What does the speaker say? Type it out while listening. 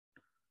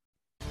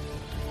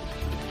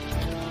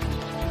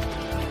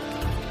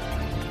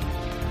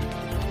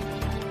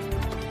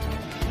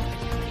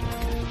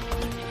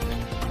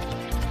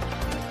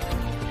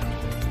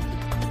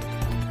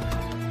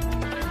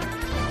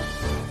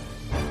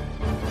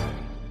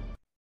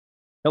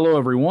Hello,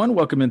 everyone.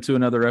 Welcome into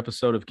another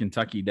episode of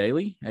Kentucky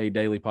Daily, a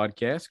daily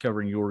podcast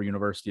covering your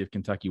University of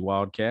Kentucky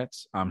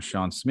Wildcats. I'm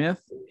Sean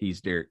Smith.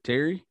 He's Derek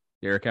Terry.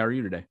 Derek, how are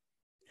you today?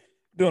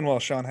 Doing well,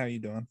 Sean. How you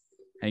doing?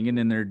 Hanging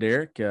in there,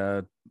 Derek.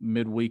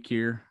 Midweek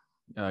here.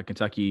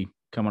 Kentucky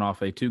coming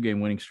off a two-game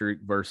winning streak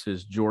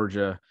versus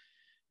Georgia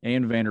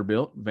and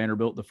Vanderbilt.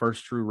 Vanderbilt, the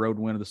first true road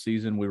win of the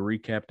season. We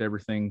recapped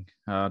everything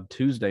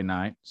Tuesday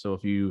night. So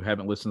if you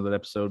haven't listened to that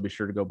episode, be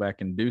sure to go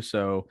back and do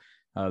so.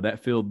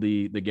 That filled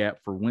the gap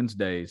for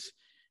Wednesday's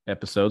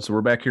episode. So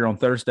we're back here on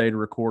Thursday to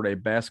record a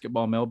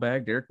basketball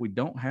mailbag. Derek, we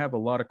don't have a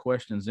lot of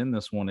questions in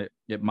this one.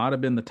 It might have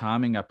been the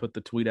timing. I put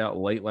the tweet out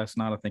late last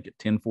night, I think at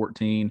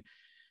 10:14.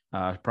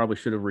 Probably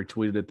should have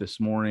retweeted it this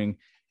morning.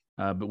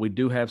 But we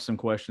do have some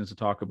questions to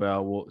talk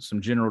about.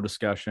 Some general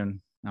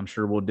discussion. I'm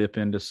sure we'll dip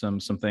into some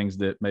things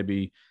that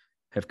maybe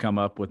have come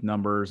up with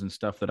numbers and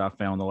stuff that I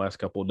found the last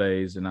couple of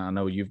days. And I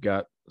know you've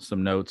got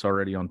some notes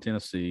already on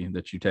Tennessee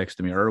that you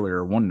texted me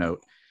earlier, one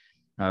note.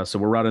 So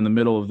we're right in the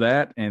middle of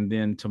that. And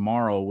then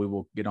tomorrow we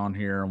will get on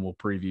here and we'll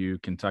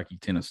preview Kentucky,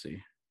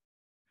 Tennessee.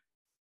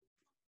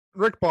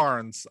 Rick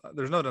Barnes,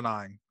 there's no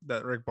denying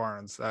that Rick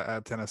Barnes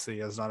at Tennessee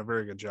has done a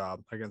very good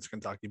job against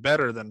Kentucky.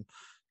 Better than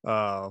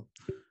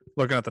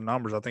looking at the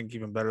numbers, I think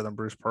even better than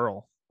Bruce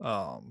Pearl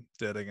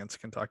did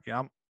against Kentucky.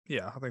 I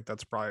think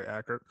that's probably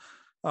accurate.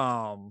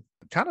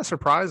 Kind of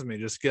surprised me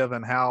just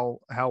given how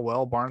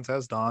well Barnes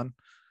has done.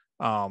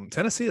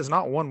 Tennessee has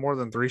not won more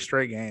than 3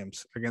 straight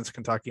games against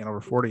Kentucky in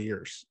over 40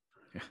 years,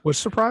 which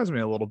surprised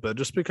me a little bit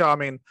just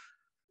because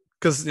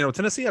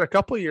Tennessee had a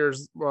couple of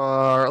years,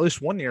 or at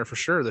least one year for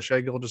sure, the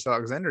Shai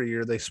Gilgeous-Alexander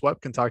year, they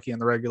swept Kentucky in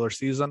the regular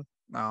season.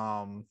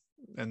 And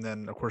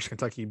then, of course,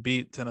 Kentucky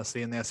beat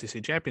Tennessee in the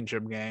SEC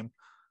championship game.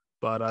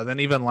 But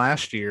then even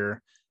last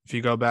year, if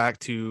you go back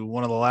to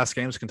one of the last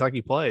games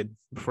Kentucky played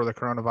before the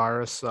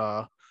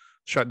coronavirus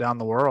shut down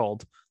the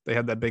world, they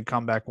had that big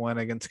comeback win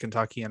against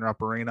Kentucky in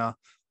Rupp Arena.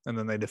 And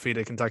then they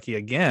defeated Kentucky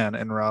again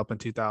in Rupp in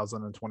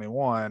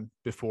 2021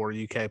 before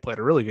UK played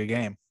a really good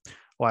game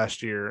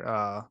last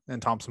year in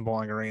Thompson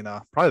Bowling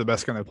Arena. Probably the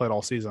best game they played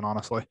all season,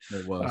 honestly.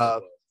 It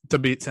was. To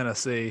beat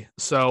Tennessee.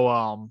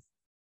 So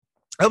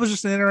that was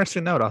just an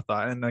interesting note, I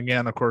thought. And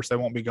again, of course, they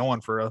won't be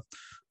going for a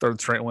third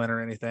straight win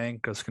or anything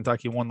because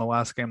Kentucky won the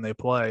last game they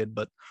played.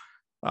 But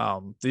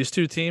these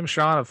two teams,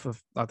 Sean,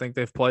 I think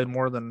they've played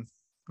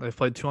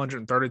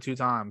 232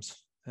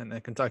 times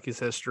in Kentucky's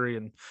history,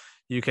 and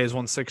UK's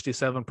won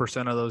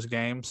 67% of those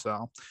games.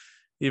 So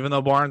even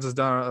though Barnes has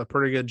done a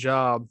pretty good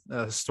job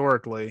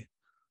historically,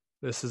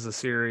 this is a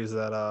series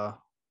that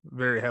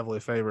very heavily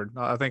favored.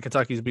 I think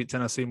Kentucky's beat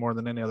Tennessee more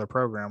than any other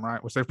program,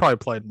 right? Which they've probably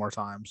played more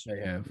times.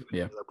 They have,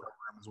 yeah. Other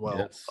program as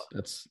well.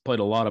 That's played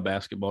a lot of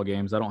basketball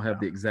games. I don't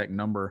have the exact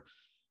number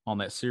on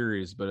that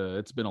series, but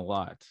it's been a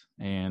lot.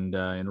 And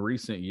in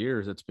recent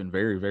years, it's been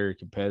very, very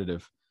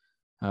competitive.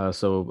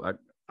 So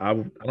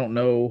I don't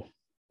know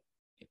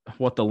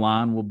what the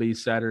line will be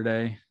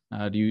Saturday.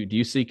 Do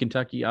you see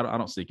Kentucky? I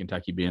don't see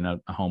Kentucky being a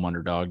home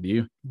underdog. Do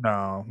you?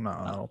 No,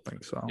 I don't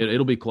think so.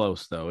 It'll be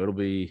close though. It'll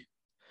be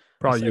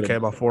probably UK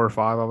by 4 or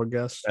 5, I would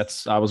guess.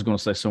 I was going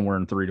to say somewhere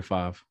in 3 to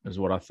 5 is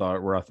what I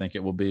thought. Where I think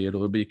it will be.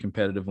 It'll be a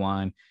competitive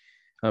line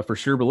for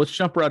sure. But let's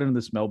jump right into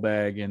this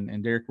mailbag.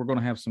 And Derek, we're going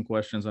to have some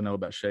questions I know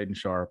about Shaedon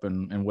Sharpe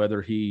and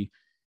whether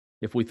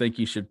if we think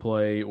he should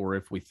play or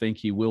if we think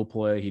he will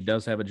play. He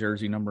does have a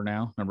jersey number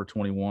now, number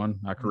 21.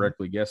 I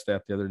correctly guessed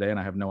that the other day, and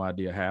I have no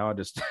idea how.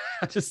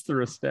 I just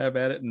threw a stab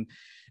at it and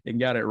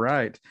got it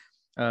right.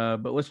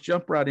 But let's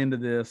jump right into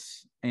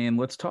this, and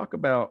let's talk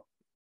about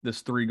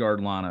this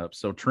 3-guard lineup.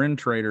 So Trend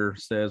Trader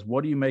says,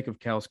 what do you make of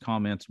Cal's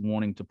comments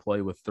wanting to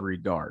play with 3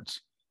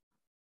 guards?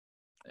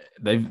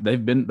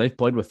 They've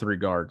played with 3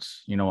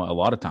 guards, a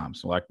lot of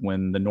times. Like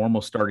when the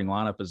normal starting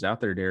lineup is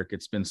out there, Derek,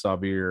 it's been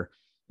Sahvir,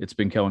 it's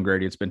been Kellen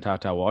Grady, it's been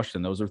Ty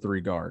Washington. Those are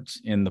 3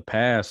 guards. In the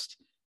past,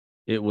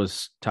 it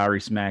was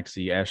Tyrese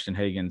Maxey, Ashton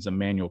Hagans,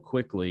 Emmanuel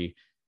Quickley.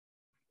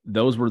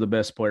 Those were the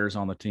best players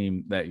on the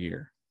team that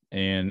year,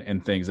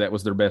 and things. That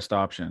was their best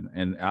option.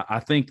 And I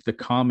think the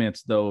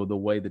comments, though, the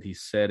way that he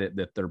said it,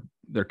 that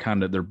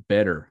they're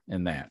better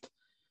in that.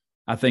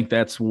 I think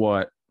that's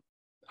what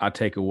I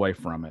take away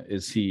from it.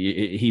 Is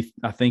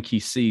I think he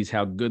sees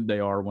how good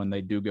they are when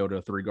they do go to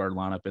a 3-guard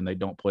lineup and they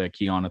don't play a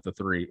Keon at the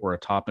 3 or a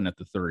Toppin at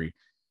the 3.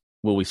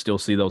 Will we still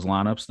see those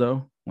lineups,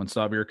 though, when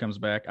Sahvir comes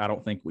back? I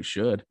don't think we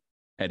should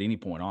at any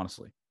point,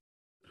 honestly.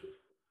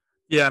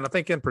 Yeah, and I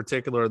think in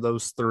particular,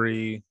 those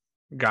 3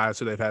 guys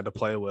who they've had to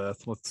play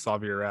with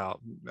Sahvir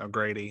out,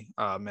 Grady,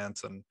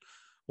 Mintz, and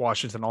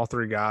Washington, all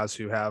 3 guys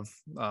who have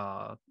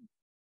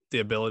the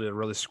ability to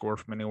really score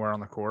from anywhere on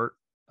the court.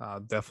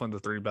 Definitely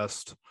the 3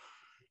 best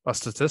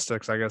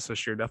statistics, I guess,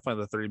 this year.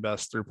 Definitely the 3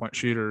 best 3-point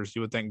shooters.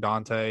 You would think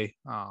Dante,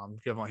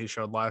 given what he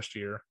showed last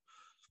year,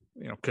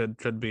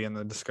 could be in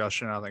the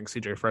discussion. I think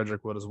CJ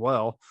Frederick would as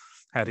well,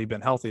 had he been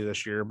healthy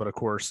this year. But of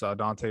course,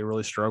 Dante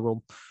really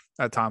struggled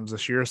at times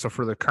this year. So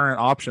for the current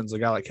options, a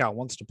guy like Cal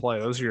wants to play.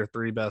 Those are your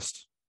 3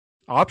 best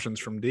options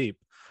from deep.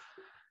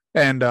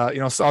 And,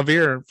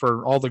 Sahvir,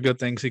 for all the good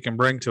things he can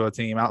bring to a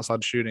team,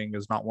 outside shooting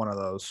is not one of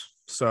those.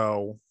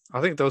 So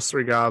I think those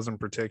three guys in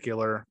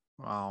particular,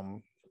 I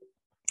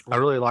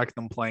really like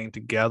them playing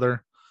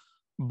together.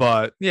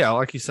 But yeah,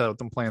 like you said, with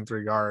them playing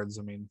three guards,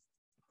 I mean,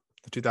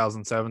 the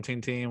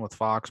 2017 team with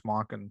Fox,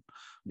 Monk, and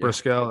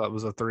Briscoe, that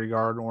was a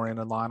three-guard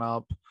oriented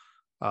lineup.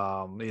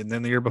 And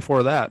then the year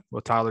before that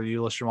with Tyler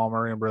Ulis, Jamal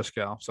Murray, and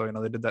Briscoe. So,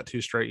 they did that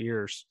 2 straight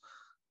years.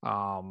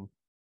 And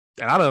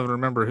I don't even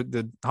remember,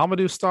 did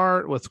Hamadou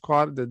start with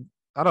Quad?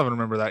 I don't even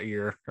remember that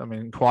year. I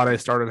mean, Quade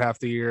started half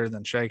the year,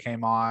 then Shea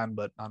came on,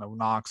 but I know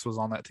Knox was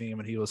on that team,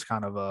 and he was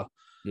kind of a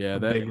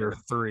bigger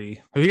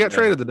three. He got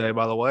traded today,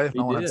 by the way. If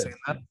no one had seen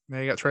that,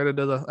 he got traded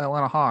to the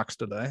Atlanta Hawks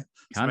today.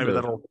 So maybe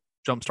that'll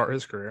jumpstart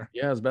his career.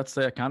 Yeah, I was about to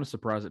say, I'm kind of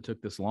surprised it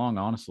took this long,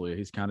 honestly.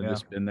 He's kind of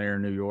just been there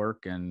in New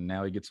York, and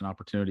now he gets an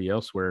opportunity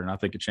elsewhere, and I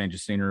think a change of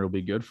scenery will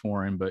be good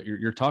for him. But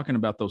you're talking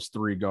about those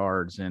three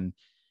guards, and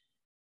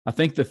I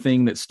think the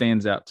thing that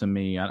stands out to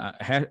me,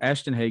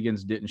 Ashton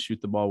Hagans didn't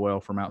shoot the ball well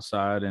from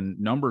outside, and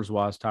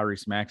numbers-wise,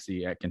 Tyrese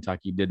Maxey at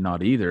Kentucky did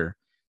not either.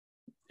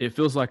 It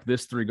feels like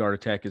this three-guard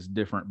attack is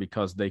different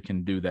because they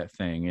can do that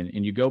thing.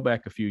 And you go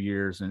back a few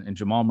years, and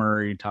Jamal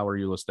Murray, Tyler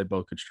Ulis, they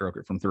both could stroke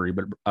it from three,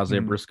 but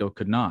Isaiah Briscoe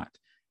could not.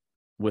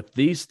 With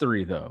these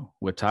three, though,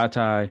 with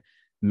Ty,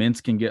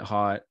 Mintz can get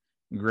hot,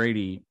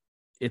 Grady,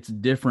 it's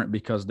different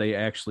because they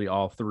actually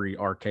all three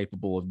are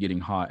capable of getting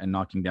hot and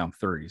knocking down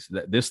threes.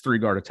 This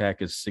three-guard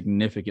attack is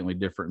significantly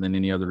different than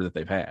any other that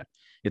they've had.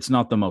 It's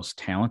not the most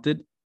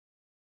talented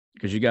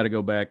because you got to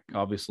go back,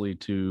 obviously,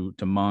 to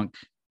Monk,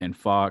 and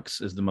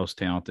Fox is the most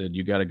talented.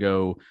 You got to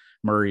go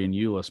Murray and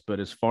Ulis. But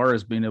as far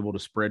as being able to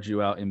spread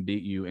you out and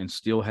beat you and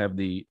still have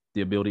the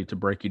ability to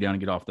break you down and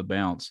get off the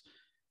bounce,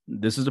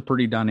 this is a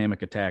pretty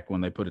dynamic attack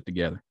when they put it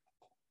together.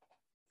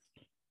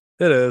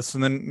 It is.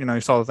 And then,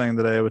 you saw the thing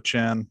today with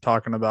Chen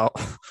talking about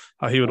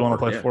how he would want to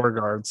play four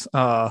guards.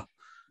 Do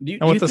you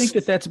think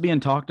that that's being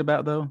talked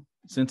about, though,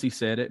 since he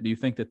said it? Do you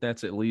think that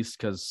that's at least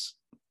because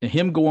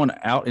him going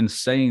out and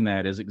saying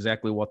that is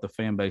exactly what the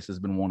fan base has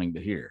been wanting to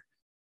hear?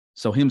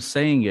 So him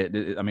saying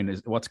it, I mean,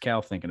 what's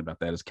Cal thinking about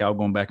that? Is Cal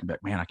going back and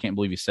back, man, I can't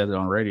believe he said it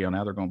on radio.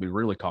 Now they're going to be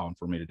really calling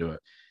for me to do it.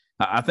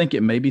 I think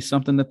it may be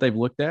something that they've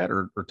looked at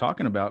or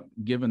talking about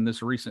given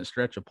this recent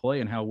stretch of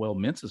play and how well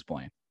Mintz is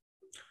playing.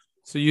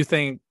 So you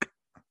think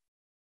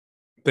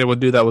they would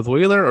do that with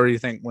Wheeler, or you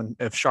think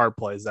if Sharp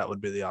plays, that would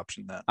be the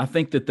option then? I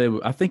think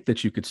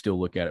that you could still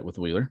look at it with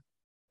Wheeler.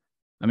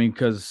 I mean,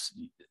 because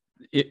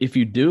if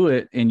you do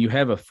it and you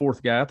have a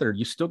fourth guy out there,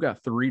 you still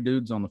got three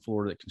dudes on the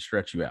floor that can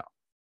stretch you out,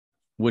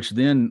 which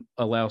then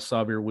allows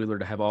Sahvir Wheeler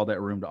to have all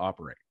that room to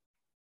operate.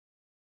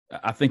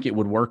 I think it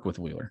would work with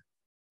Wheeler.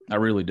 I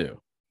really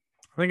do.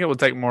 I think it would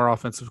take more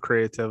offensive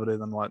creativity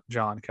than what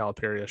John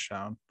Calipari has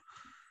shown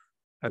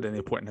at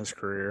any point in his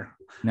career.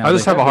 Now, I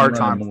just have a hard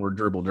time more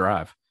dribble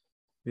drive.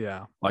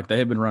 Yeah. Like they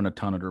have been running a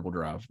ton of dribble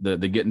drive. The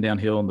getting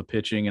downhill and the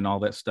pitching and all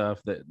that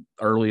stuff that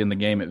early in the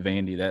game at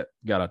Vandy, that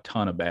got a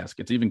ton of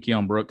baskets. Even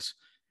Keon Brooks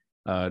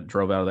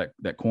drove out of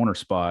that corner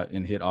spot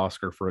and hit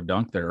Oscar for a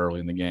dunk there early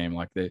in the game.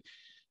 Like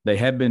they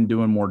have been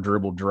doing more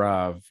dribble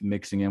drive,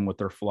 mixing in with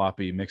their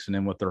floppy, mixing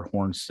in with their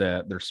horn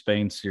set, their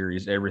Spain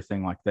series,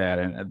 everything like that.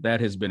 And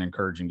that has been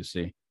encouraging to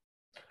see.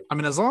 I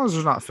mean, as long as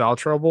there's not foul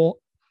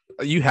trouble,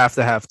 you have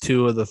to have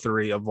two of the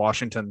three of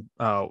Washington,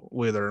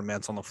 Wheeler, and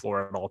Mintz on the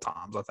floor at all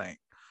times, I think.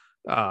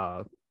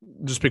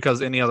 Just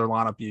because any other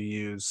lineup you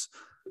use,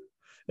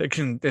 it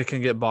can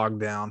get bogged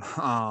down.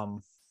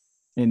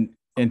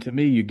 And to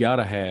me, you got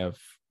to have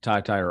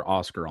Ty or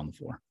Oscar on the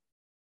floor.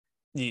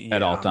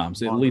 At all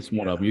times, at least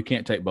one of them. You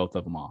can't take both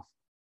of them off.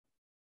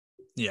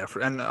 Yeah,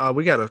 and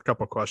we got a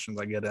couple of questions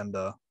that get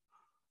into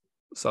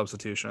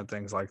substitution and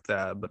things like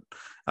that.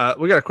 But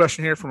we got a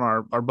question here from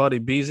our buddy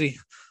Beezy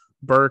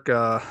Burke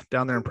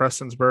down there in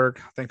Prestonsburg.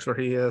 Thanks where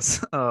he is.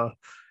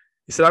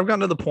 He said, I've gotten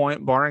to the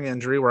point, barring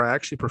injury, where I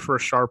actually prefer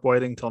Sharp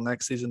waiting until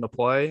next season to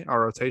play.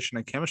 Our rotation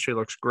and chemistry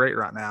looks great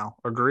right now.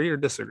 Agree or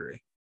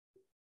disagree?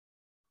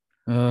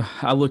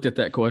 I looked at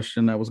that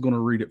question. I was going to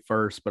read it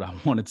first, but I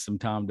wanted some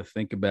time to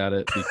think about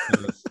it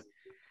because,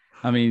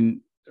 I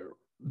mean,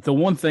 the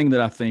one thing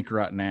that I think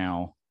right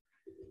now,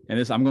 and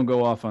I'm going to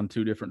go off on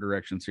two different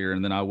directions here,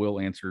 and then I will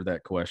answer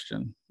that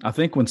question. I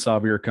think when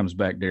Sahvir comes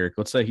back, Derek,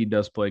 let's say he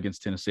does play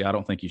against Tennessee, I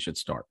don't think he should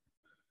start.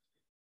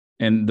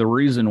 And the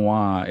reason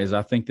why is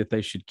I think that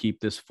they should keep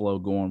this flow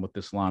going with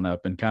this lineup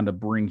and kind of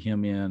bring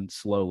him in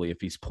slowly.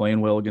 If he's playing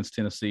well against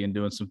Tennessee and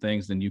doing some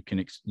things, then you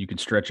can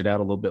stretch it out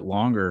a little bit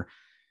longer.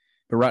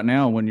 But right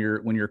now, when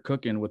you're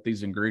cooking with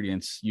these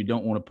ingredients, you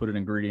don't want to put an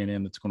ingredient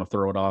in that's going to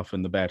throw it off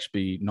and the batch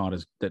be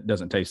that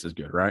doesn't taste as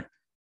good, right?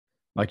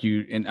 Like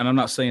and I'm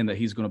not saying that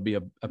he's going to be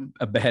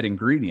a bad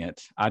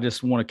ingredient. I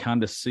just want to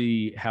kind of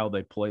see how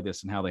they play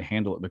this and how they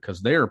handle it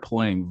because they are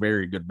playing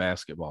very good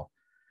basketball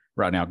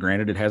right now.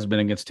 Granted, it has been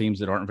against teams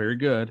that aren't very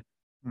good,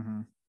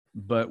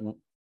 but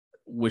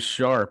with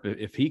Sharp,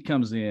 if he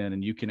comes in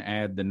and you can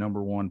add the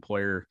number one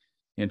player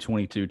in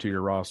 22 to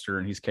your roster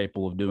and he's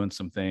capable of doing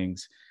some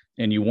things,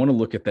 and you want to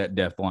look at that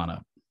depth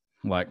lineup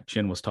like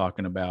Chen was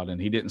talking about,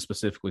 and he didn't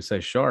specifically say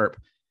Sharp,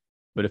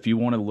 but if you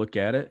want to look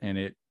at it and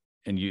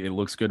and it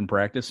looks good in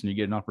practice and you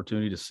get an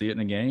opportunity to see it in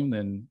a game,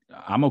 then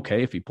I'm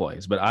okay if he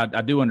plays. But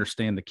I do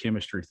understand the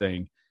chemistry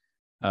thing,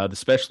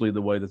 especially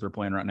the way that they're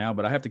playing right now.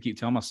 But I have to keep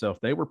telling myself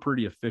they were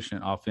pretty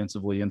efficient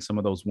offensively in some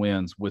of those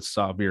wins with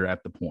Xavier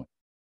at the point.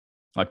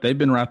 Like they've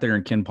been right there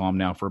in KenPom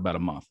now for about a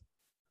month.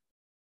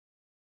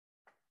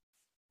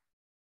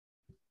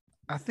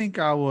 I think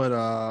I would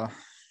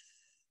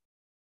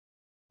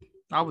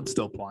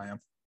still play him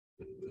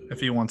if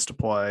he wants to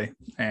play.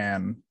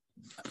 And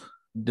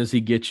does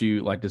he get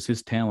you, like, does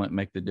his talent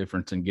make the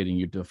difference in getting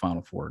you to the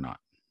Final Four or not?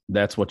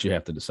 That's what you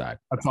have to decide.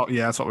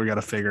 That's what we got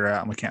to figure out,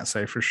 and we can't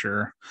say for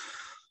sure.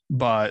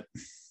 But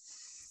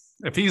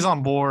if he's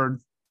on board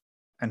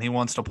and he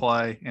wants to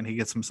play and he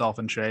gets himself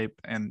in shape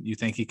and you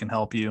think he can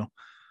help you,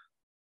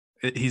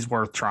 he's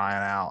worth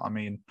trying out. I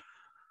mean,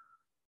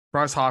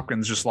 Bryce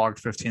Hopkins just logged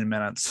 15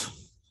 minutes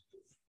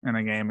in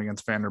a game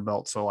against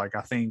Vanderbilt. So, like,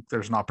 I think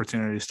there's an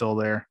opportunity still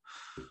there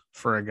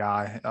for a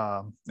guy,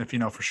 if you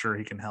know for sure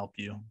he can help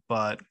you.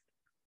 But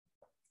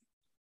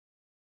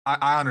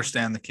I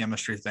understand the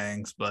chemistry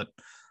things, but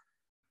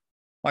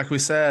like we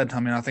said, I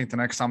mean, I think the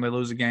next time they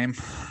lose a game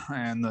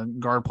and the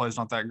guard play is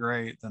not that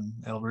great, then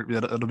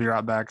it'll be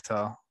right back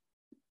to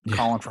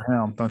calling for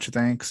him, don't you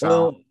think? So,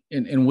 well,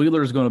 and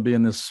Wheeler's going to be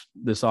in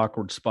this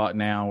awkward spot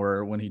now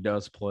where when he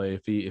does play,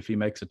 if he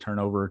makes a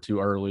turnover too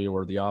early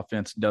or the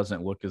offense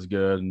doesn't look as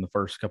good in the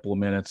first couple of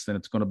minutes, then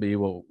it's going to be,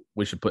 well,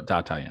 we should put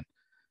Ty in.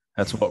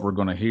 That's what we're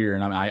going to hear.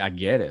 And I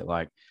get it.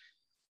 Like,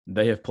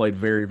 they have played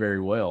very,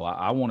 very well.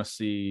 I want to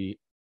see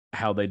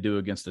how they do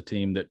against a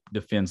team that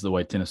defends the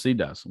way Tennessee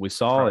does. We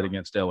saw it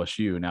against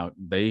LSU. Now,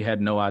 they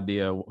had no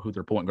idea who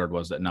their point guard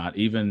was that night.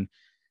 Even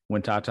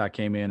when Ty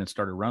came in and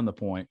started running the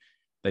point,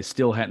 they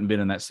still hadn't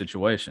been in that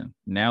situation.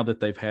 Now that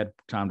they've had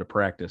time to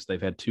practice,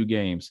 they've had 2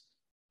 games,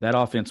 that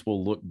offense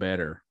will look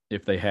better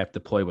if they have to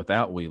play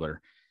without Wheeler.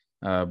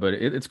 But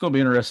it's going to be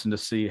interesting to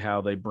see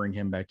how they bring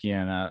him back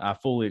in. I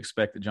fully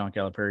expect that John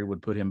Calipari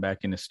would put him back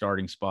in his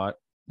starting spot.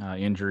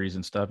 Injuries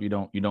and stuff, you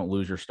don't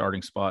lose your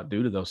starting spot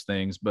due to those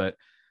things. But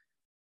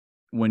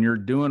when you're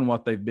doing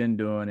what they've been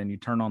doing and you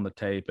turn on the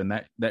tape and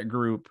that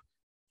group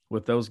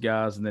with those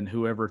guys and then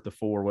whoever at the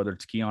 4, whether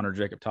it's Keon or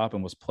Jacob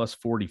Toppin, was plus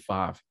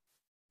 45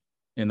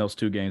 in those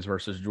 2 games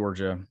versus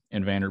Georgia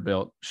and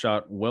Vanderbilt,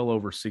 shot well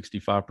over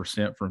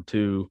 65% from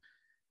 2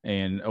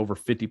 and over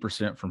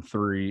 50% from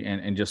 3,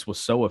 and just was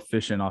so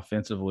efficient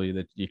offensively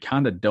that you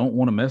kind of don't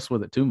want to mess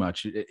with it too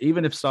much.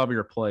 Even if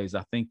Xavier plays,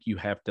 I think you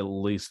have to at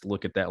least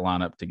look at that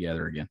lineup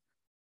together again.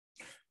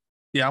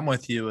 Yeah, I'm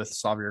with you with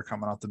Xavier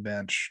coming off the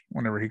bench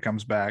whenever he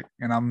comes back.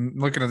 And I'm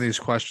looking at these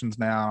questions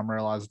now. I'm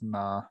realizing,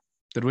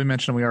 did we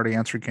mention we already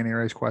answered Kenny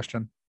Ray's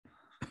question?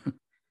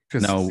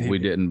 No, we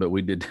didn't, but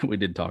we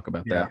did talk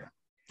about that.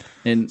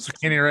 And so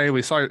Kenny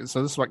Ray, so this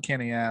is what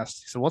Kenny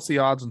asked. He said, what's the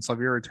odds when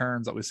Xavier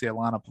returns that we see a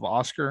lineup of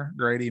Oscar,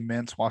 Grady,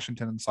 Mintz,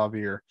 Washington, and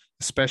Xavier,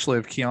 especially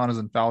if Keon is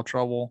in foul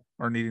trouble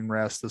or needing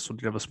rest? This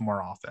would give us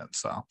more offense.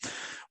 So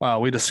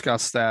we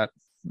discussed that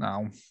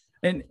now.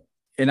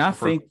 And I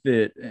think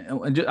that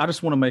I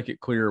just want to make it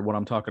clear what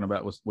I'm talking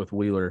about with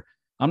Wheeler.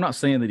 I'm not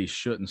saying that he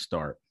shouldn't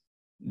start,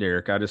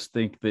 Derek. I just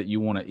think that you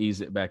want to ease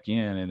it back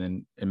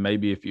in. And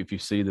maybe if you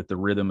see that the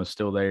rhythm is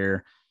still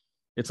there,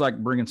 it's like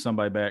bringing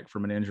somebody back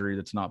from an injury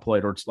that's not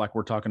played, or it's like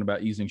we're talking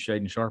about easing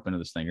Shaedon Sharpe into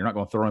this thing. You're not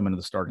going to throw him into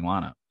the starting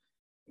lineup.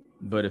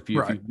 But if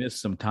you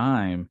miss some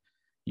time,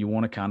 you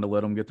want to kind of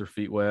let them get their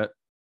feet wet.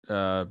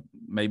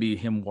 Maybe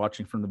him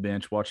watching from the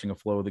bench, watching a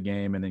flow of the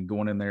game, and then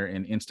going in there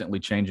and instantly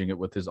changing it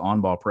with his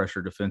on-ball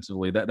pressure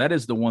defensively. That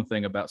is the one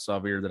thing about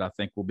Xavier that I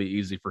think will be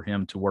easy for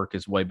him to work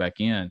his way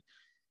back in,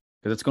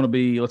 because it's going to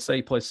be, let's say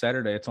he plays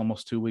Saturday, it's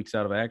almost 2 weeks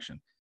out of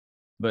action.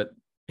 But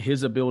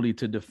his ability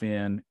to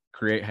defend,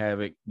 create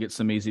havoc, get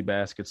some easy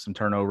baskets, some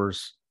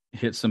turnovers,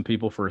 hit some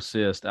people for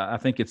assists, I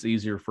think it's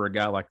easier for a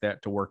guy like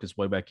that to work his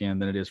way back in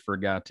than it is for a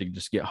guy to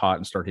just get hot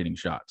and start hitting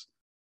shots.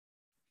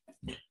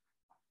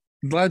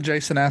 I'm glad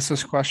Jason asked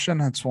this question.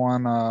 That's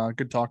one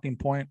good talking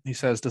point. He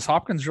says, does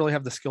Hopkins really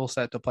have the skill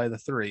set to play the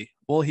 3?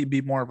 Will he be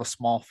more of a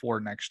small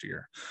 4 next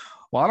year?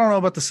 Well, I don't know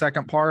about the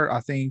second part. I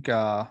think,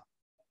 I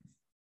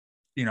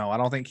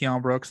don't think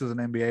Keon Brooks is an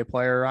NBA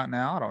player right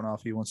now. I don't know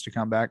if he wants to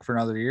come back for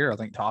another year. I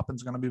think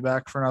Toppin's going to be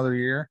back for another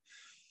year.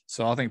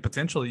 So I think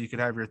potentially you could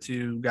have your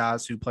 2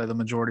 guys who play the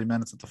majority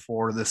minutes at the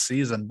 4 this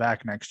season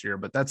back next year.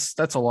 But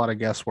that's a lot of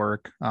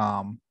guesswork.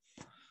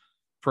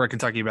 For a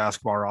Kentucky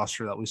basketball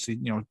roster that we see,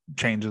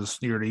 changes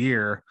year to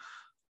year.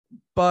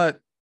 But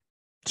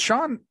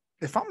Sean,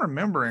 if I'm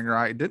remembering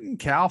right, didn't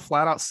Cal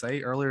flat out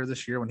say earlier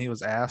this year when he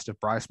was asked if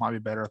Bryce might be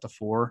better at the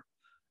 4,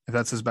 if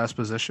that's his best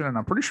position? And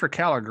I'm pretty sure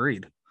Cal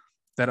agreed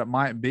that it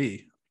might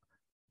be.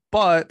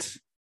 But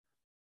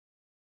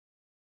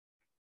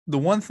the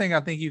one thing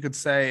I think you could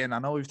say, and I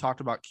know we've talked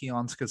about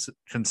Keon's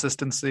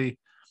consistency,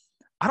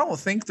 I don't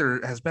think there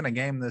has been a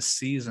game this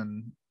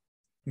season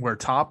where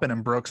Toppin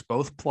and Brooks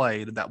both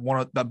played that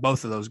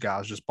both of those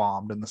guys just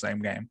bombed in the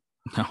same game.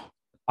 No.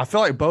 I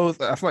feel like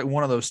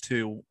one of those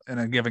 2 in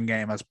a given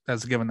game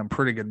has given them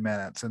pretty good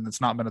minutes, and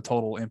it's not been a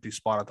total empty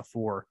spot at the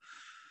 4.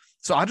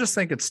 So I just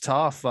think it's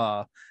tough.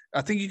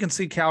 I think you can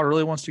see Cal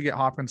really wants to get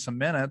Hopkins some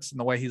minutes, and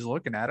the way he's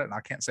looking at it, and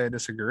I can't say I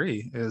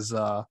disagree, is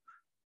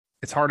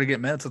it's hard to get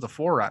minutes at the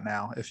 4 right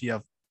now if you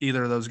have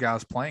either of those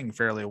guys playing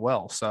fairly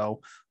well.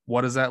 So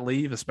what does that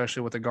leave,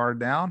 especially with the guard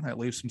down? It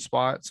leaves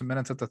some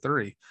minutes at the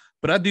 3.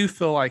 But I do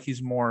feel like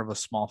he's more of a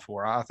small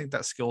 4. I think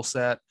that skill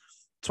set,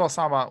 that's what I was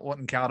talking about,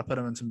 wanting Cal to put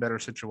him in some better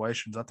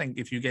situations. I think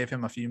if you gave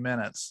him a few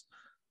minutes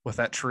with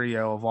that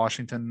trio of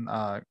Washington,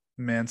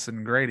 Mintz,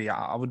 and Grady,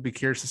 I would be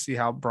curious to see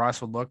how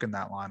Bryce would look in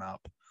that lineup.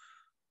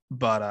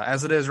 But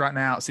as it is right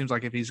now, it seems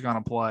like if he's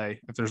going to play,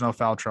 if there's no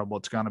foul trouble,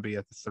 it's going to be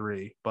at the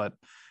 3. But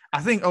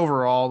I think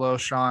overall, though,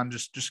 Sean,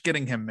 just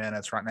getting him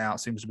minutes right now,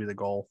 it seems to be the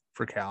goal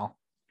for Cal.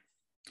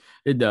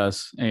 It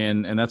does.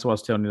 And that's what I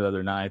was telling you the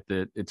other night,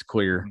 that it's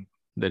clear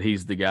that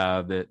he's the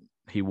guy that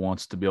he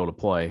wants to be able to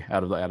play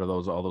out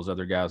of all those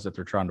other guys that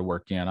they're trying to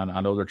work in. I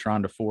know they're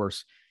trying to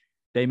force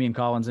Damian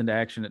Collins into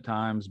action at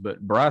times, but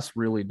Bryce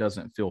really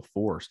doesn't feel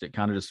forced. It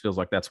kind of just feels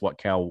like that's what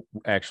Cal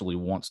actually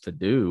wants to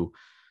do.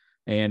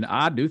 And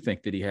I do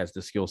think that he has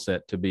the skill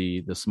set to be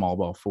the small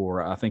ball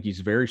 4. I think he's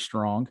very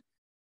strong.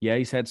 Yeah,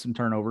 he's had some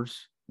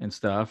turnovers and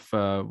stuff.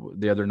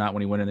 The other night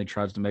when he went in, he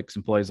tries to make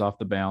some plays off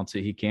the bounce.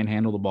 He can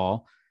handle the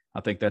ball.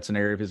 I think that's an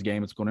area of his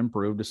game that's going to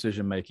improve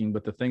decision-making.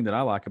 But the thing that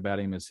I like about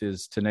him is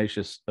his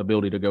tenacious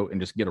ability to go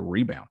and just get a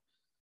rebound.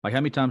 Like,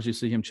 how many times do you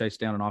see him chase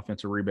down an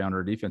offensive rebound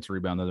or a defensive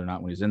rebound the other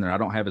night when he's in there? I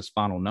don't have his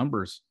final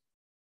numbers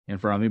in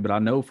front of me, but I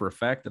know for a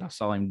fact that I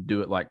saw him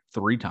do it like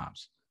 3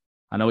 times.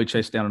 I know he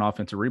chased down an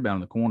offensive rebound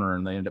in the corner,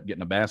 and they ended up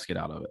getting a basket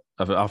out of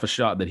it, off a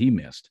shot that he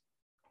missed.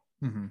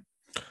 Mm-hmm.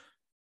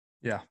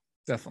 Yeah,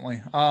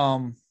 definitely.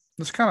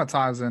 This kind of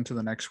ties into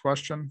the next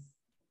question.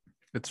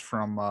 It's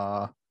from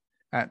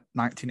at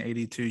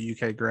 1982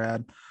 UK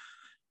grad.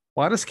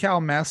 Why does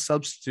Cal Mass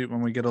substitute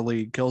when we get a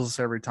lead? Kills us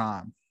every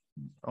time.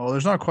 Oh,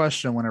 there's no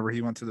question whenever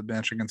he went to the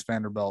bench against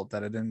Vanderbilt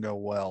that it didn't go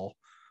well.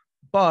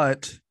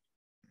 But,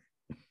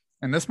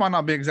 and this might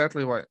not be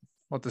exactly what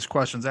this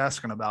question's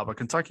asking about, but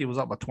Kentucky was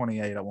up by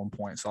 28 at one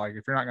point. So, like,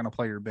 if you're not going to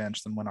play your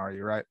bench, then when are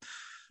you, right?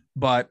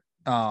 But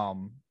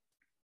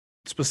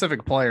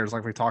specific players,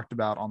 like we talked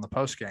about on the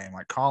post game,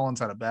 like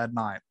Collins had a bad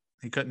night.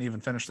 He couldn't even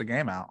finish the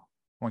game out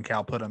when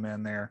Cal put him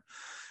in there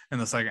in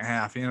the second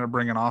half. He ended up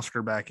bringing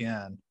Oscar back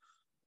in.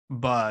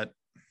 But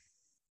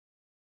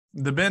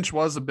the bench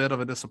was a bit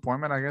of a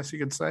disappointment, I guess you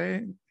could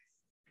say,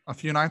 a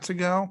few nights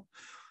ago.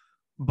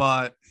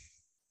 But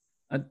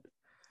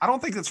I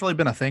don't think it's really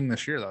been a thing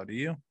this year, though. Do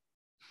you?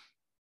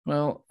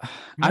 Well,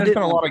 there's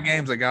been a lot of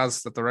games that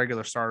guys that the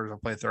regular starters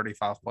have played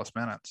 35-plus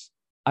minutes.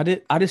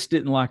 I just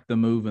didn't like the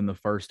move in the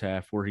first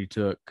half where he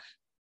took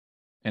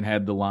and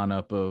had the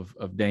lineup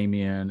of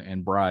Damian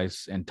and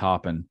Bryce and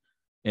Toppin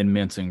and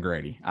Mintz and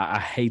Grady. I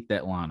hate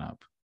that lineup.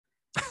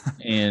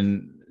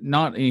 And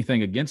not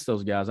anything against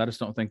those guys. I just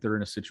don't think they're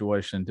in a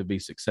situation to be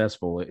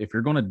successful. If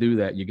you're going to do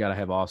that, you got to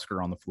have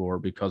Oscar on the floor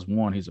because,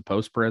 one, he's a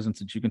post presence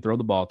that you can throw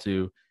the ball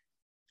to.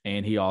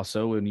 And he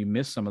also, when you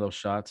miss some of those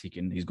shots,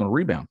 he's going to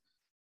rebound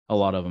a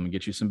lot of them and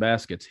get you some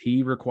baskets.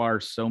 He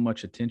requires so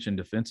much attention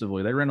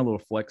defensively. They ran a little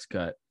flex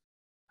cut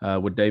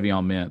with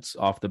Davion Mintz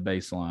off the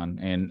baseline,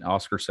 and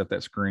Oscar set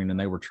that screen, and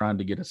they were trying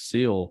to get a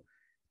seal,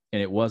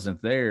 and it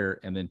wasn't there.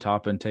 And then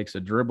Toppin takes a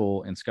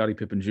dribble, and Scottie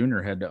Pippen Jr.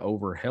 had to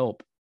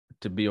overhelp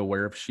to be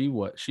aware of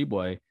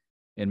Sheboy,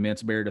 and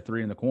Mintz buried a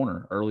 3 in the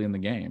corner early in the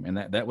game. And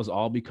that was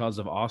all because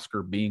of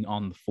Oscar being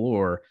on the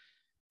floor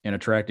and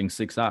attracting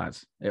 6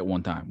 eyes at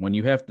one time. When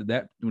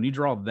you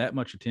draw that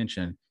much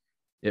attention,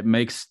 it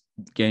makes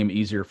game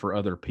easier for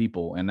other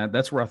people. And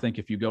that's where I think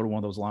if you go to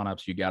one of those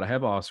lineups, you got to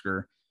have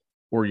Oscar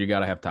or you got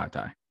to have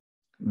Ty,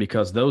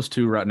 because those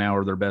two right now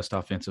are their best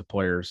offensive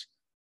players,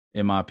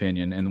 in my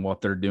opinion, and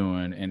what they're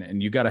doing.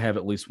 And you got to have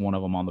at least one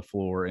of them on the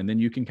floor. And then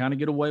you can kind of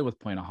get away with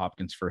playing a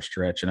Hopkins for a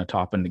stretch and a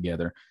Toppin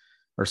together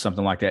or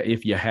something like that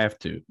if you have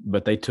to.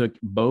 But they took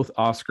both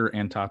Oscar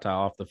and Ty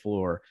off the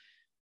floor.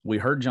 We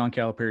heard John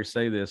Calipari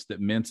say this, that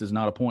Mintz is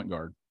not a point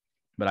guard.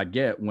 But I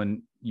get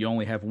when you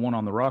only have one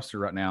on the roster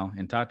right now,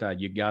 and Ty,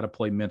 you got to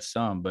play Mintz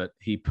some, but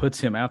he puts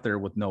him out there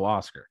with no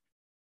Oscar.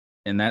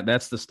 And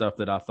that's the stuff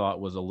that I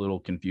thought was a little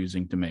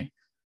confusing to me.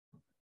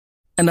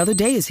 Another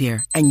day is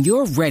here, and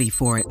you're ready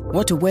for it.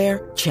 What to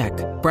wear? Check.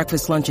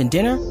 Breakfast, lunch, and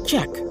dinner?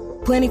 Check.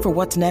 Planning for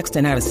what's next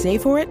and how to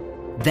save for it?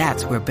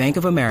 That's where Bank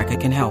of America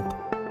can help.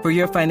 For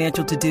your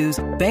financial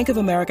to-dos, Bank of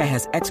America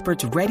has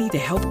experts ready to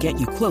help get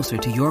you closer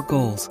to your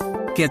goals.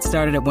 Get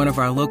started at one of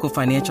our local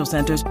financial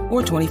centers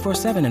or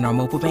 24/7 in our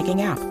mobile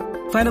banking app.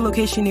 Find a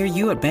location near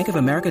you at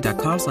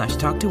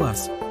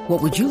bankofamerica.com/talktous.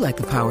 What would you like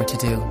the power to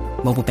do?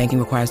 Mobile banking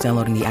requires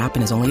downloading the app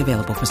and is only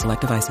available for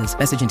select devices.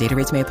 Message and data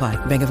rates may apply.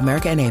 Bank of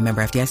America N.A.,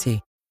 member FDIC.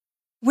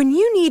 When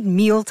you need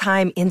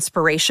mealtime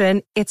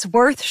inspiration, it's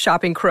worth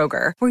shopping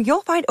Kroger, where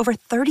you'll find over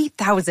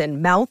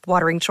 30,000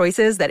 mouth-watering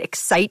choices that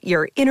excite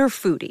your inner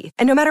foodie.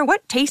 And no matter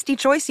what tasty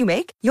choice you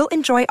make, you'll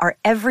enjoy our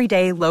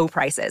everyday low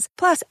prices,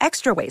 plus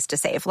extra ways to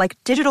save, like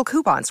digital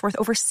coupons worth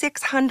over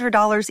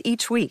 $600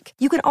 each week.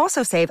 You can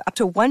also save up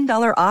to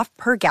 $1 off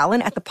per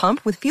gallon at the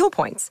pump with fuel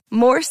points.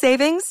 More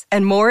savings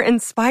and more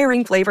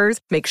inspiring flavors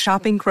make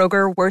shopping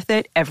Kroger worth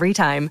it every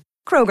time.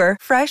 Kroger,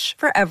 fresh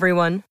for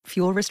everyone.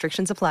 Fuel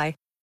restrictions apply.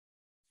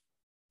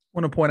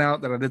 Want to point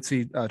out that I did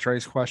see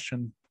Trey's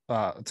question.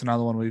 It's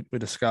another one we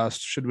discussed.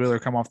 Should Wheeler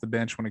come off the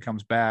bench when he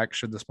comes back?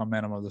 Should this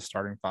momentum of the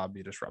starting five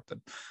be disrupted?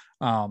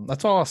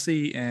 That's all I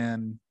see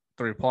in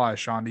the reply.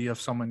 Sean, do you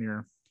have some in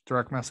your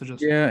direct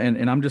messages? Yeah,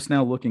 and I'm just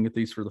now looking at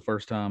these for the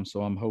first time,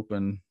 so I'm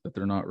hoping that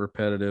they're not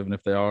repetitive. And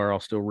if they are, I'll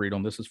still read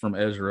them. This is from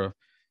Ezra.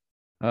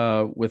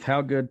 With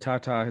how good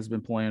Ty has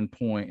been playing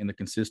point and the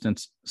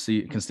consistency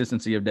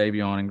of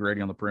Davion and Grady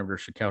on the perimeter,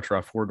 should Cal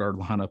try 4-guard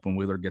lineup when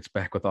Wheeler gets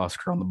back with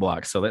Oscar on the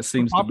block? So that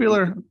seems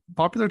popular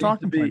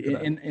talking point.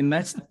 And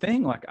that's the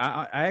thing. Like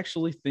I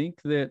actually think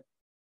that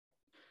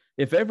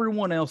if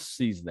everyone else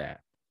sees that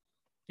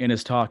and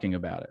is talking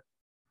about it,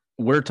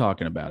 we're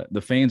talking about it.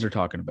 The fans are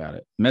talking about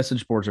it.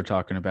 Message boards are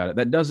talking about it.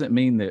 That doesn't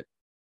mean that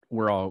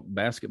we're all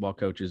basketball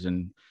coaches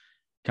and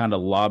kind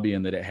of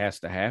lobbying that it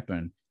has to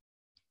happen.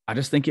 I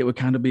just think it would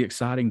kind of be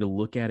exciting to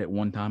look at it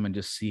one time and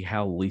just see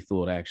how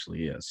lethal it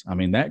actually is. I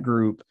mean, that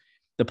group,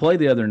 the play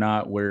the other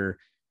night where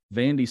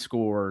Vandy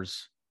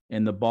scores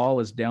and the ball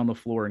is down the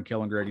floor in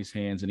Kellen Grady's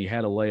hands and he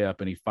had a layup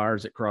and he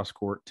fires it cross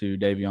court to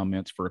Davion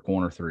Mintz for a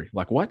corner three.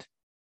 Like what?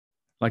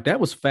 Like that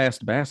was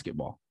fast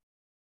basketball.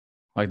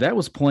 Like that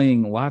was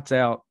playing lights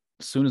out.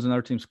 As soon as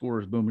another team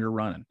scores, boom, you're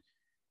running.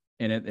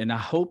 And I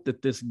hope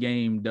that this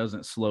game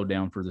doesn't slow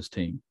down for this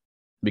team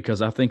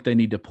because I think they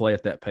need to play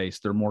at that pace.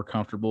 They're more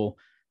comfortable.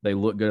 They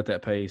look good at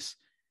that pace.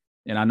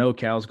 And I know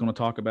Cal's going to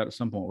talk about at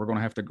some point, we're going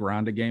to have to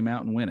grind a game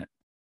out and win it.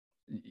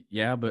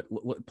 Yeah, but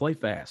play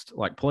fast.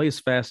 Like play as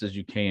fast as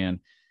you can,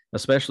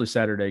 especially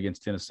Saturday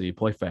against Tennessee.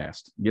 Play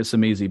fast. Get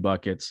some easy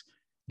buckets.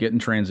 Get in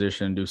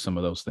transition. Do some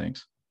of those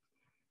things.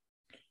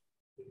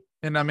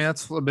 And, I mean,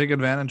 that's a big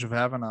advantage of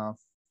having a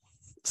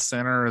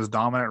center as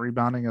dominant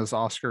rebounding as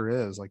Oscar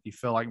is. Like you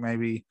feel like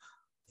maybe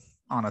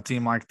on a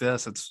team like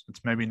this, it's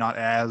maybe not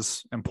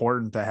as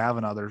important to have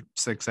another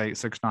 6'8",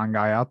 6'9"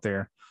 guy out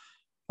there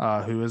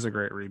who is a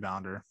great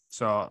rebounder.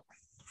 So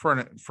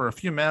for a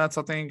few minutes,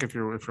 I think if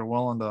you're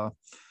willing to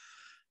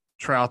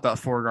try out that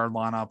 4-guard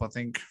lineup, I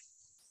think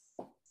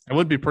it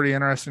would be pretty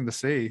interesting to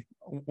see.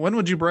 When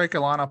would you break a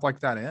lineup like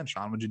that in,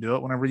 Sean? Would you do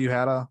it whenever you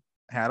had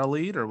a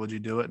lead, or would you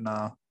do it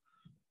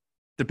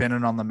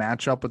depending on the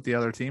matchup with the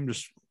other team?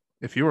 Just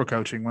if you were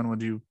coaching, when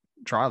would you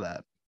try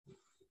that?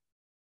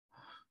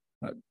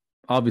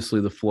 Obviously,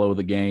 the flow of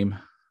the game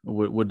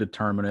would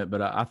determine it,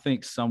 but I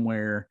think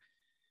somewhere,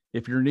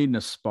 if you're needing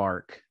a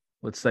spark,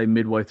 let's say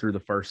midway through the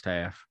first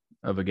half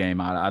of a game,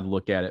 I'd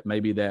look at it.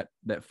 Maybe that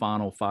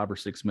final 5 or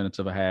 6 minutes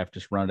of a half,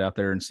 just run it out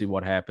there and see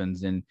what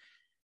happens. And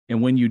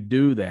when you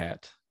do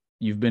that,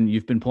 you've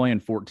been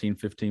playing 14,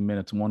 15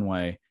 minutes one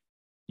way.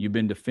 You've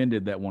been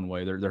defended that one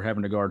way. They're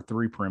having to guard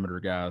 3 perimeter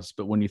guys,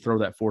 but when you throw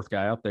that 4th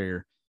guy out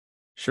there,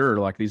 sure,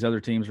 like these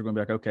other teams are going to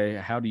be like, okay,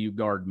 how do you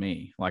guard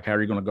me? Like, how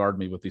are you going to guard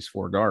me with these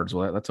 4 guards?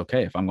 Well, that's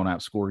okay. If I'm going to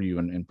outscore you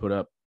and put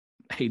up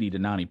 80 to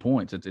 90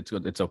 points,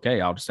 it's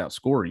okay. I'll just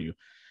outscore you.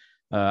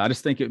 I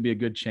just think it would be a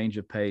good change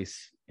of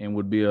pace and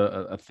would be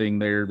a thing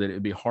there that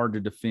it'd be hard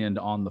to defend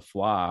on the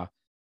fly.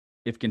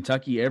 If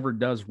Kentucky ever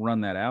does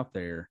run that out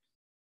there,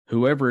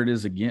 whoever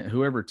it's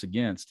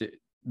against,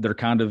 they're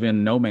kind of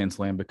in no man's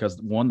land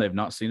because 1, they've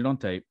not seen it on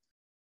tape.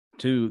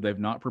 2, they've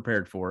not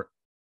prepared for it.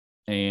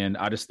 And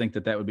I just think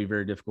that would be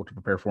very difficult to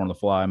prepare for on the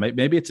fly.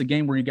 Maybe it's a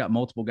game where you got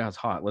multiple guys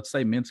hot. Let's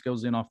say Mintz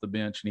goes in off the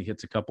bench and he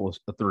hits a couple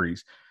of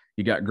threes.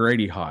 You got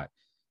Grady hot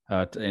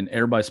and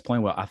everybody's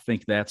playing well. I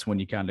think that's when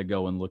you kind of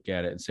go and look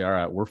at it and say, all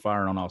right, we're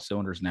firing on all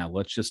cylinders now.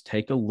 Let's just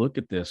take a look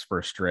at this for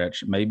a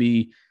stretch,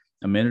 maybe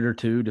a minute or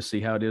two to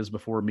see how it is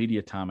before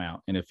media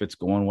timeout. And if it's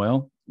going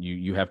well,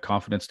 you have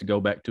confidence to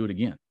go back to it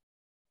again.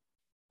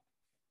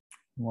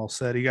 Well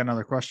said. You got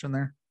another question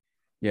there?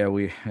 Yeah,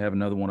 we have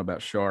another one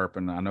about Sharp,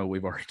 and I know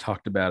we've already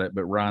talked about it,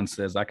 but Ryan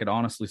says, I could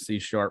honestly see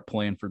Sharp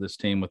playing for this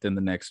team within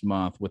the next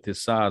month. With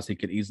his size, he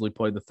could easily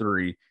play the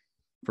 3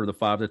 for the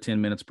 5 to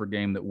 10 minutes per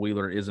game that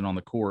Wheeler isn't on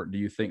the court. Do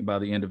you think by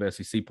the end of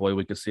SEC play,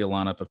 we could see a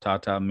lineup of Ty,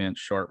 Mintz,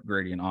 Sharp,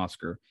 Grady, and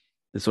Oscar?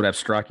 This would have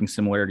striking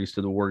similarities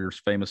to the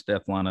Warriors' famous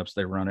death lineups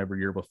they run every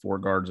year with 4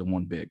 guards and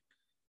 1 big.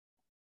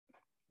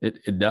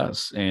 It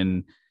does.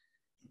 And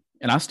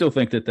I still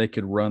think that they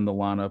could run the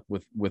lineup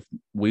with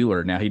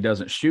Wheeler. Now, he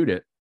doesn't shoot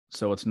it,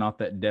 so it's not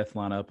that death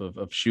lineup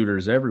of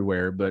shooters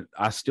everywhere, but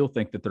I still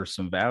think that there's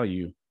some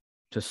value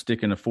to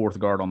sticking a 4th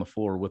guard on the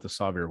floor with a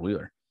Xavier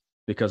Wheeler,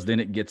 because then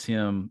it gets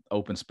him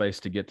open space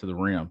to get to the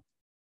rim,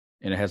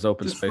 and it has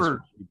open space.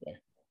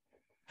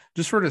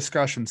 Just for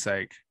discussion's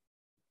sake,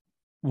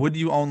 would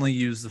you only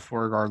use the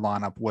 4-guard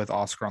lineup with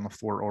Oscar on the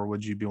floor, or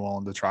would you be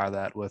willing to try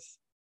that with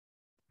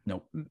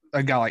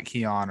a guy like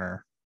Keon,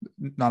 or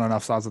not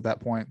enough size at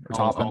that point?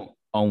 Or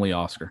only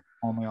Oscar.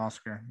 Only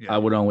Oscar. Yeah. I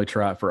would only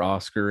try it for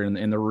Oscar.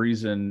 And the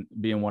reason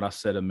being what I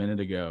said a minute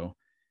ago,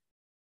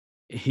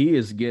 he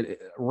is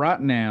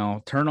right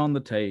now, turn on the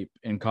tape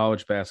in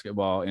college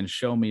basketball and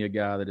show me a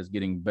guy that is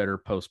getting better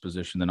post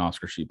position than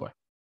Oscar Tshiebwe.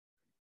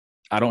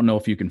 I don't know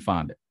if you can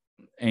find it.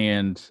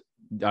 And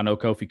I know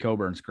Kofi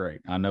Coburn's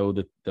great. I know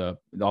that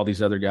all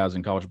these other guys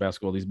in college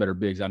basketball, these better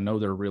bigs, I know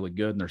they're really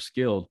good and they're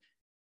skilled.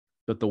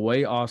 But the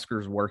way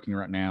Oscar's working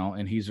right now,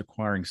 and he's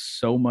acquiring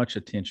so much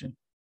attention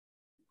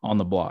on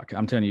the block.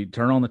 I'm telling you,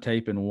 turn on the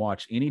tape and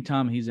watch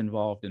anytime he's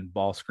involved in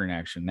ball screen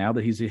action. Now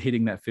that he's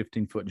hitting that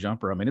 15-foot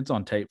jumper, I mean, it's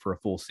on tape for a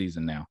full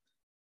season now.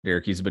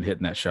 Derek, he's been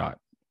hitting that shot.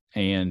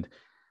 And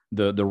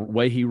the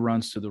way he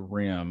runs to the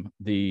rim,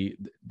 the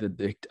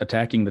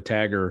attacking the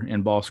tagger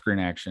in ball screen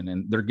action,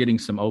 and they're getting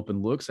some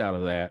open looks out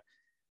of that.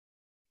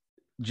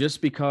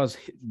 Just because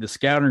the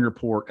scouting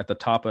report at the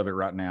top of it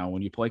right now,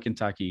 when you play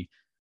Kentucky,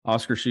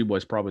 Oscar Tshiebwe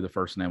is probably the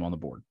first name on the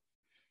board.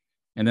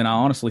 And then I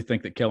honestly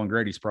think that Kellen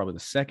Grady is probably the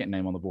second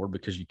name on the board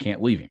because you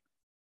can't leave him.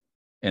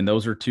 And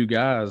those are two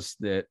guys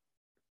that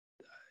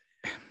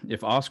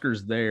if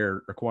Oscar's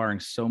there acquiring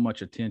so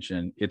much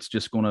attention, it's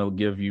just going to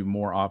give you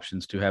more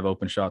options to have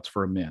open shots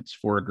for a Mintz,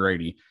 for a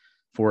Grady,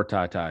 for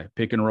a Ty.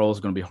 Pick and roll is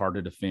going to be hard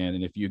to defend.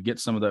 And if you get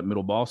some of that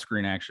middle ball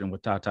screen action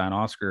with Ty and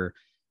Oscar,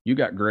 you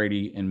got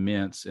Grady and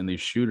Mintz and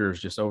these shooters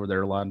just over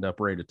there lined up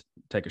ready to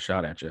take a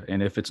shot at you.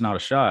 And if it's not a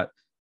shot,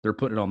 they're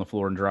putting it on the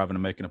floor and driving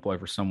and making a play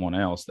for someone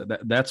else.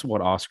 That's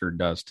what Oscar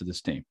does to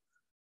this team.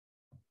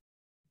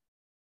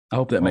 I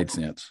hope that made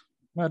sense.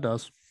 That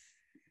does.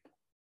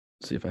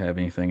 Let's see if I have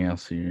anything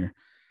else here.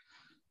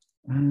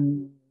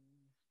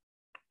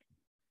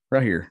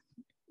 Right here,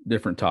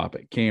 different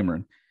topic.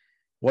 Cameron,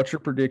 what's your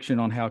prediction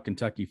on how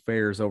Kentucky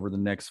fares over the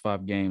next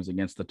 5 games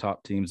against the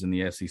top teams in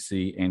the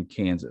SEC and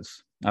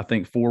Kansas? I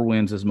think 4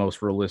 wins is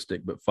most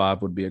realistic, but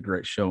 5 would be a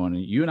great showing.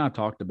 And you and I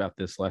talked about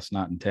this last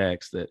night in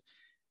text that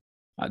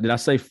did I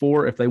say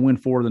 4? If they win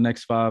 4 of the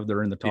next 5,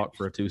 they're in the talk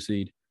for a 2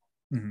 seed.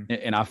 Mm-hmm.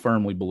 And I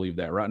firmly believe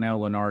that. Right now,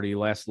 Lunardi,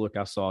 last look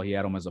I saw, he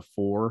had them as a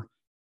 4.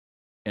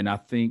 And I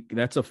think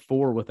that's a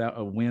 4 without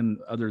a win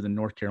other than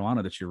North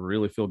Carolina that you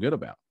really feel good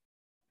about.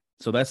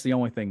 So that's the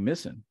only thing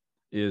missing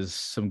is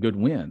some good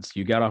wins.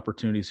 You got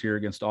opportunities here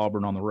against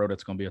Auburn on the road.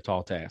 It's going to be a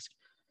tall task.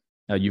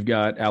 You've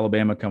got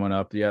Alabama coming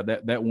up. Yeah,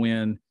 that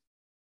win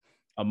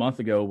a month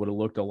ago would have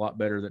looked a lot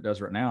better than it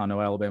does right now. I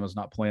know Alabama's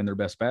not playing their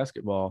best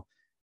basketball,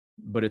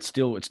 but it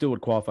still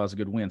would qualify as a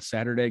good win.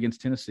 Saturday against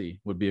Tennessee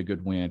would be a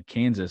good win.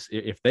 Kansas,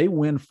 if they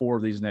win 4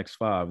 of these next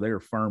 5, they are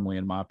firmly,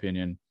 in my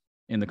opinion,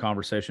 in the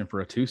conversation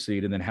for a 2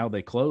 seed. And then how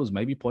they close,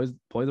 maybe play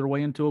their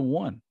way into a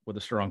 1 with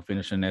a strong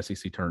finish in the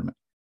SEC tournament.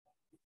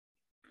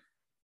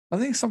 I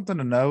think something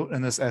to note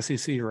in this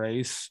SEC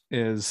race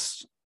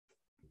is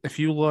if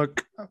you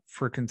look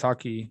for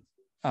Kentucky,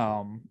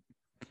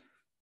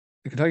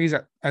 Kentucky's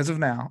as of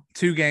now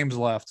 2 games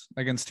left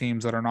against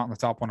teams that are not in the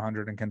top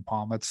 100 in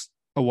KenPom. It's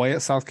away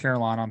at South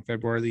Carolina on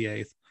February the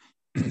 8th,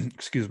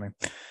 excuse me,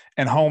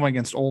 and home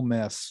against Ole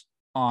Miss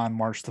on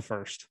March the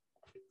 1st.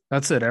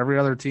 That's it. Every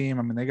other team,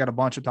 I mean, they got a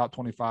bunch of top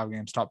 25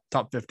 games,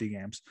 top 50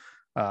 games.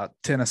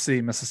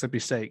 Tennessee, Mississippi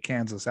State,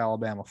 Kansas,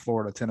 Alabama,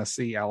 Florida,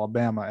 Tennessee,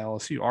 Alabama,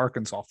 LSU,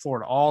 Arkansas,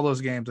 Florida, all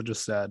those games I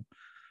just said,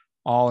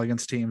 all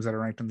against teams that are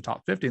ranked in the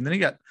top 50. And then you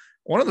got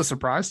one of the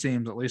surprise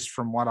teams, at least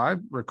from what I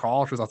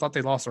recall, because I thought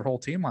they lost their whole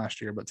team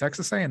last year, but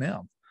Texas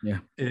A&M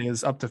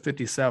is up to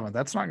 57.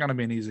 That's not going to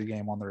be an easy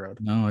game on the road.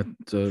 No,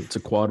 it's a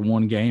quad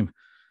 1 game.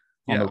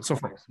 So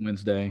for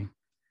Wednesday.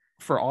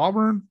 For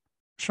Auburn,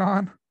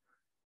 Sean,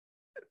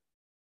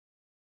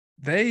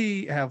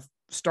 they have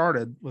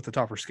started with a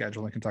tougher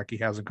schedule than Kentucky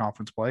has in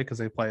conference play because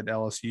they played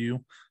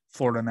LSU,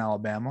 Florida, and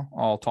Alabama,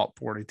 all top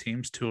 40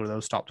 teams, 2 of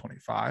those top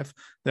 25.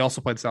 They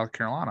also played South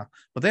Carolina,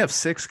 but they have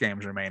 6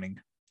 games remaining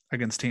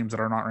against teams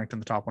that are not ranked in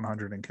the top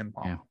 100 in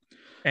KenPom. Yeah.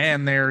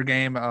 And their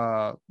game,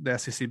 the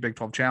SEC Big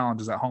 12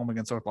 Challenge, is at home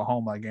against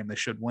Oklahoma, a game they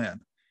should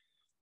win.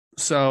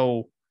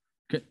 So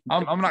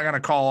I'm not going to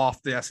call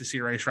off the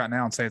SEC race right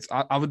now and say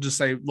I would just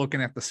say,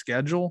 looking at the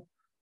schedule,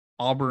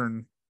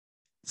 Auburn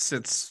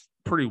sits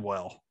pretty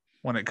well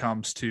when it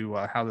comes to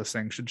how this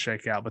thing should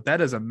shake out. But that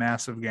is a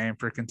massive game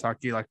for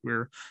Kentucky. Like,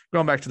 we're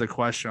going back to the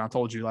question I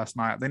told you last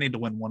night, they need to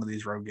win one of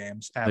these road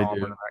games at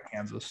Auburn and at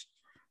Kansas.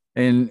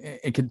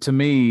 And to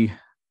me,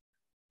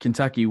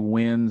 Kentucky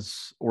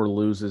wins or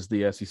loses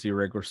the SEC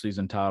regular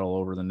season title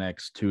over the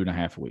next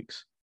 2.5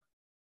 weeks,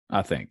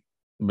 I think.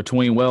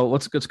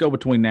 Let's go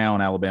between now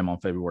and Alabama on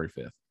February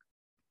 5th.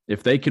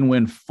 If they can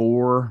win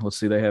 4, let's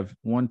see, they have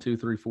 1, 2,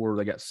 3, 4.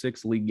 They got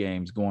 6 league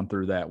games going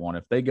through that one.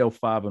 If they go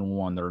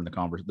 5-1, they're in the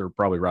conference. They're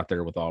probably right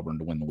there with Auburn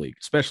to win the league,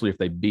 especially if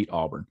they beat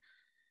Auburn.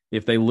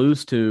 If they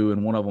lose 2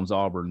 and one of them's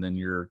Auburn, then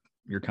you're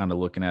kind of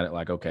looking at it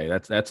like, okay,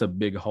 that's a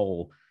big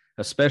hole,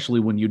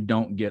 especially when you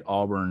don't get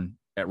Auburn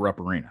at Rupp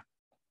Arena.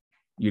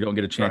 You don't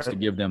get a chance to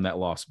give them that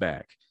loss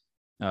back.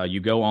 You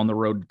go on the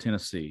road to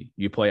Tennessee.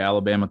 You play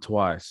Alabama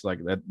twice. Like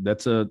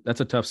that's a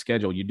tough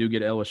schedule. You do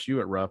get LSU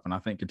at Rupp, and I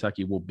think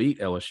Kentucky will beat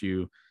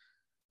LSU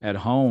at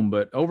home.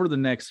 But over the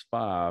next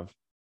 5,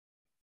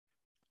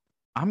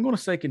 I'm going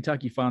to say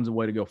Kentucky finds a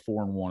way to go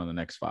 4-1 in the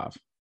next 5.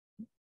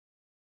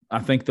 I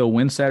think they'll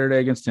win Saturday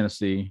against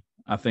Tennessee.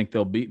 I think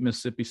they'll beat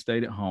Mississippi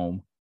State at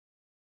home.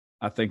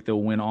 I think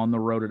they'll win on the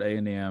road at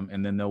A&M,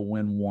 and then they'll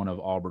win one of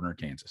Auburn or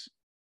Kansas.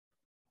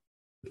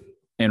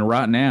 And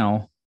right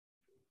now,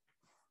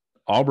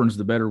 Auburn's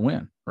the better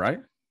win,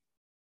 right?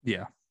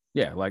 Yeah.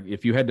 Yeah, like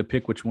if you had to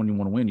pick which one you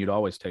want to win,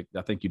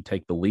 you'd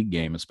take the league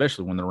game,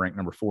 especially when they're ranked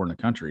number 4 in the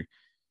country.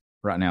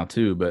 right now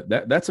too. But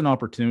that's an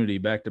opportunity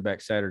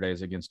back-to-back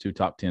Saturdays against two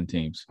top 10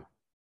 teams.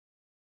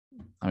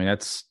 I mean,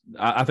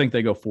 I think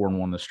they go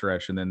 4-1 the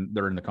stretch, and then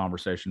they're in the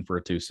conversation for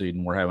a 2 seed,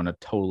 and we're having a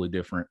totally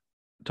different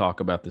talk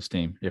about this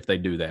team if they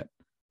do that,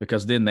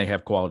 because then they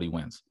have quality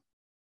wins.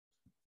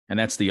 And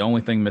that's the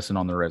only thing missing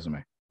on their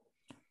resume.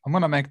 I'm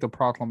going to make the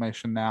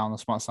proclamation now, and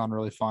this might sound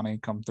really funny,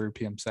 come 3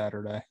 p.m.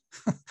 Saturday.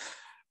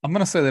 I'm going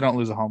to say they don't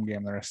lose a home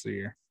game the rest of the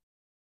year.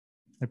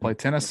 They play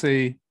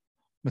Tennessee,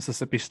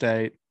 Mississippi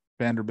State,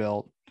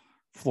 Vanderbilt,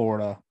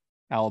 Florida,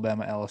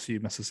 Alabama,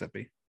 LSU,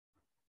 Mississippi.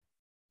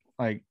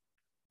 Like,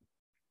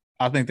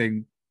 I think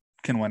they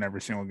can win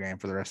every single game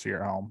for the rest of the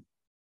year at home.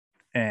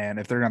 And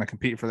if they're going to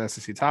compete for the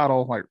SEC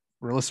title, like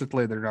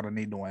realistically, they're going to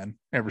need to win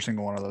every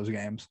single one of those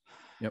games.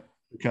 Yep.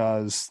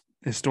 Because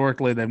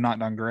historically, they've not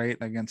done great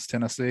against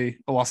Tennessee.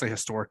 Well, I'll say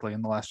historically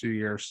in the last few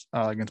years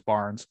against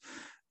Barnes.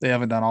 They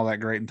haven't done all that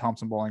great in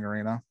Thompson Bowling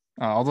Arena.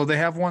 Although they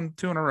have won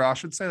 2 in a row. I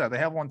should say that. They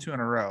have won 2 in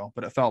a row,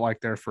 but it felt like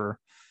there for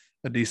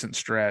a decent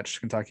stretch.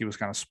 Kentucky was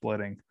kind of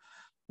splitting.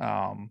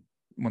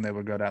 When they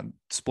would go down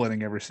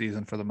splitting every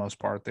season for the most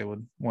part, they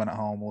would win at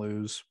home,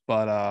 lose.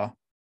 But I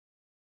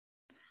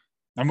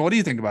mean, what do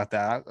you think about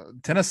that?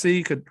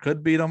 Tennessee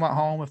could beat them at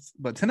home,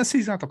 but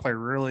Tennessee's going to have to play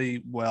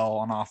really well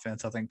on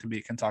offense, I think, to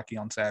beat Kentucky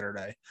on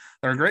Saturday.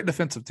 They're a great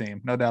defensive team,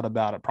 no doubt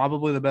about it.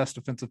 Probably the best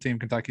defensive team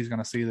Kentucky's going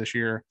to see this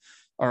year,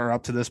 or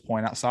up to this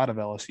point outside of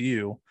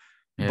LSU.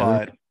 Yeah,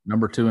 but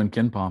number 2 in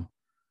KenPom.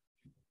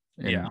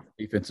 Yeah,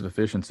 defensive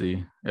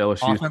efficiency.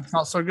 LSU offense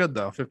not so good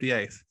though,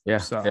 58th. Yeah,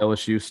 so.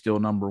 LSU still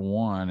number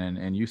 1,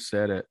 and you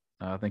said it.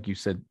 I think you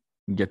said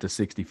get to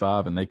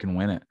 65 and they can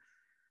win it.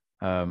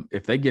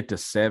 If they get to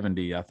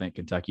 70, I think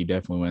Kentucky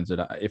definitely wins it.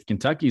 If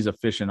Kentucky's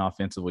efficient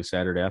offensively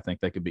Saturday, I think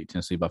they could beat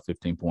Tennessee by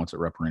 15 points at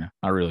Rupp Arena.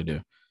 I really do.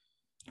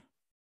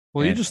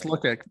 Well, you just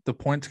look at the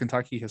points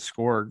Kentucky has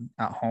scored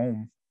at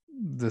home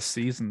this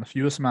season. The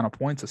fewest amount of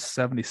points is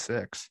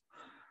 76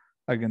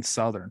 against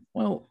Southern.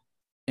 Well,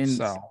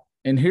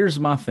 and here's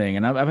my thing,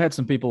 and I've had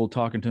some people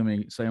talking to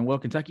me saying, well,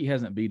 Kentucky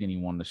hasn't beat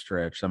anyone to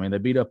stretch. I mean, they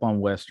beat up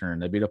on Western.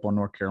 They beat up on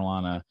North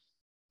Carolina,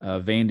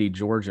 Vandy,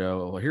 Georgia.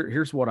 Well,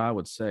 here's what I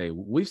would say.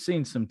 We've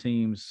seen some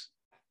teams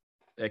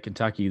at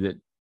Kentucky that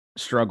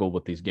struggle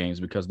with these games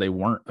because they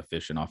weren't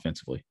efficient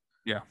offensively.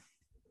 Yeah.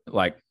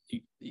 Like,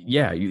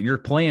 yeah, you're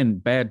playing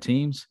bad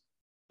teams,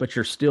 but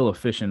you're still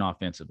efficient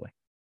offensively.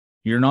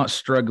 You're not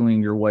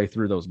struggling your way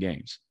through those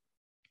games.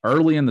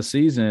 Early in the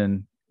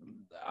season,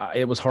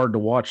 it was hard to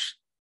watch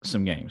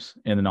some games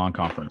in the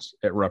non-conference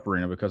at Rupp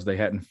Arena because they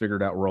hadn't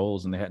figured out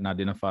roles and they hadn't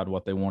identified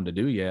what they wanted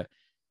to do yet.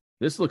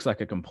 This looks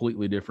like a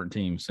completely different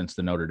team since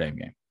the Notre Dame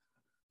game.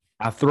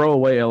 I throw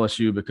away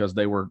LSU because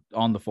they were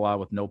on the fly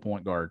with no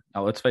point guard.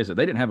 Now, let's face it,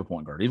 they didn't have a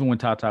point guard. Even when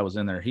Ty was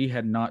in there, he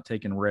had not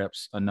taken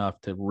reps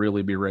enough to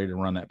really be ready to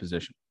run that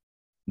position.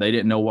 They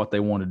didn't know what they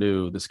wanted to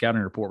do. The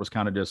scouting report was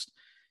kind of just,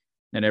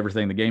 and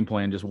everything, the game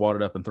plan just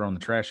wadded up and thrown in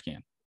the trash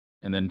can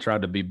and then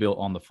tried to be built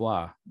on the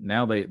fly.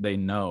 Now they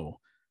know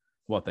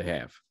what they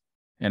have.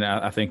 And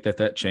I think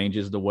that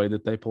changes the way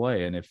that they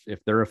play. And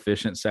if they're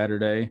efficient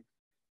Saturday,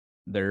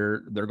 they're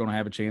going to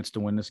have a chance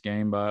to win this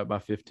game by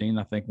 15,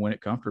 I think, win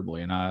it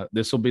comfortably. And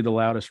this will be the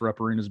loudest Rupp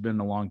Arena's been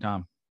in a long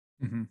time,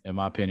 in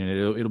my opinion.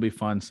 It'll be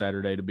fun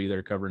Saturday to be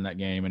there covering that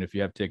game. And if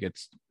you have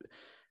tickets,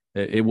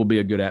 it will be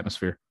a good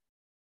atmosphere.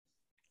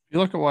 You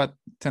look at what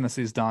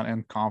Tennessee's done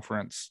in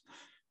conference.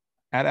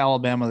 At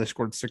Alabama, they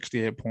scored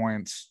 68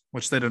 points,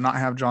 which they did not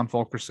have John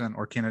Fulkerson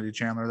or Kennedy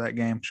Chandler that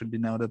game, should be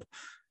noted.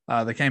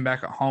 They came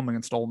back at home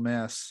against Ole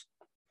Miss,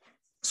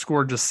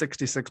 scored just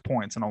 66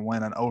 points in a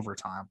win in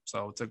overtime.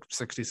 So it took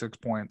 66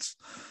 points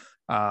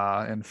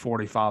in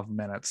 45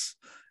 minutes.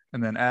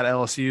 And then at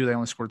LSU, they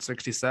only scored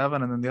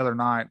 67. And then the other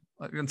night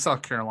in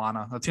South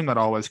Carolina, a team that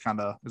always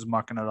kind of is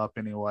mucking it up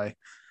anyway,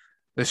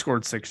 they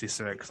scored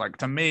 66. Like,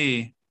 to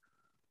me,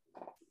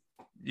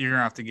 you're going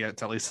to have to get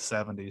to at least the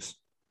 70s,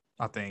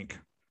 I think,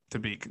 to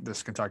beat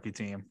this Kentucky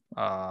team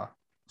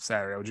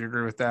Saturday. Would you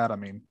agree with that? I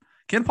mean,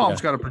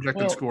 KenPom's got a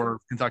projected score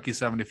of Kentucky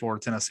 74,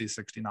 Tennessee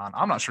 69.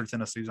 I'm not sure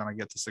Tennessee's going to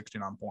get to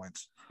 69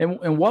 points.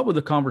 And what would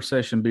the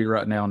conversation be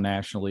right now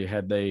nationally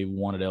had they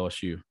won at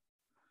LSU?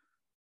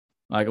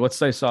 Like, let's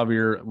say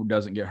Xavier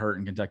doesn't get hurt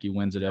and Kentucky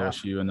wins at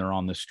LSU and they're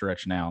on this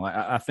stretch now.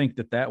 I think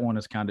that one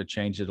has kind of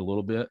changed it a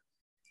little bit.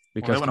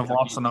 Because they would have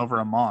lost in over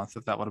a month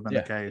if that would have been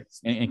the case.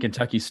 And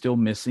Kentucky's still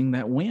missing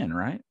that win,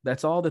 right?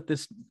 That's all that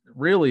this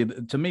really,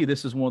 to me,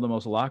 this is one of the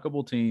most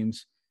lockable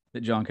teams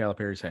that John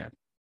Calipari's had.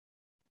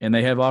 And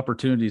they have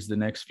opportunities the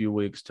next few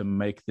weeks to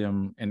make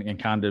them and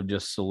kind of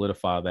just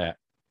solidify that,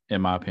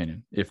 in my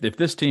opinion. If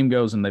this team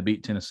goes and they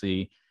beat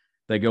Tennessee,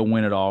 they go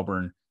win at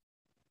Auburn,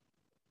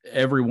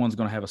 everyone's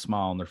going to have a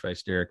smile on their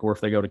face, Derek. Or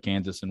if they go to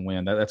Kansas and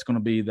win, that's going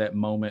to be that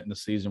moment in the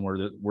season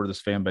where this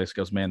fan base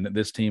goes, man,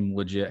 this team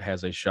legit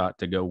has a shot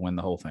to go win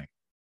the whole thing.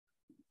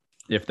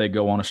 If they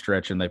go on a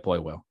stretch and they play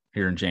well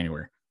here in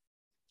January.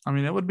 I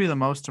mean, it would be the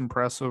most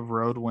impressive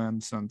road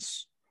win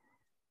since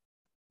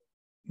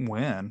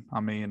when? I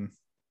mean,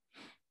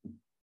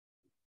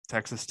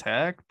 Texas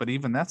Tech, but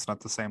even that's not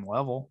the same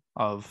level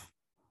of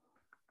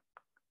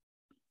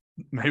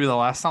maybe the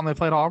last time they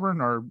played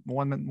Auburn or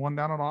one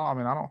down at all. I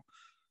mean, I don't.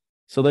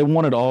 So they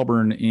wanted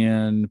Auburn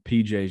in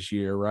PJ's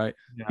year, right?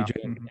 Yeah.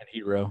 PJ and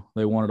Hero.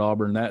 They wanted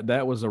Auburn.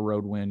 That was a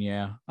road win.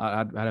 Yeah,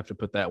 I'd have to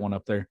put that one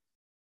up there.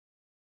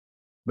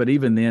 But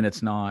even then,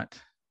 it's not.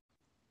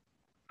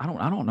 I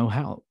don't know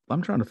how.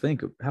 I'm trying to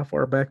think of how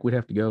far back we'd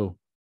have to go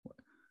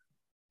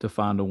to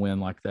find a win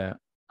like that.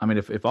 I mean,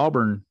 if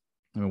Auburn,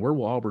 I mean, where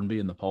will Auburn be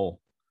in the poll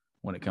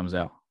when it comes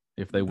out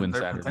if they win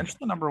They're Saturday?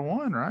 potentially number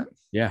one, right?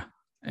 Yeah,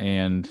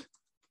 and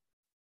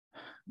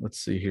let's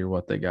see here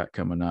what they got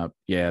coming up.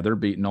 Yeah, they're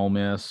beating Ole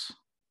Miss.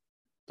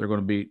 They're going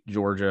to beat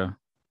Georgia.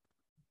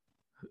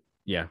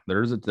 Yeah,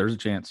 there's a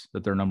chance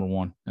that they're number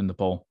one in the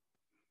poll.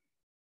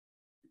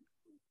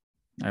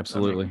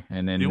 Absolutely.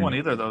 And then if you won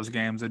either of those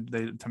games,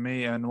 they to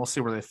me, and we'll see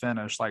where they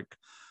finish. Like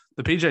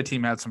the PJ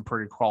team had some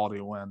pretty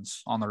quality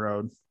wins on the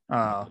road.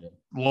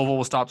 Louisville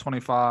was top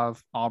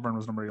 25. Auburn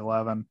was number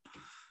 11.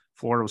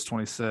 Florida was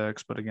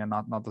 26, but again,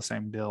 not the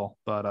same deal.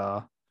 But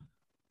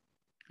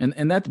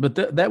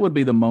that would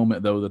be the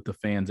moment though that the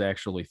fans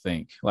actually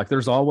think. Like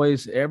there's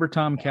always, every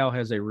time Cal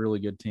has a really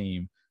good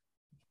team,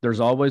 there's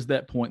always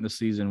that point in the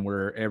season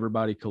where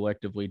everybody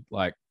collectively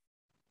like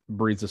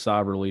breathes a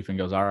sigh of relief and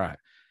goes, all right,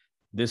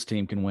 this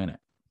team can win it.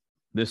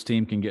 This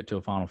team can get to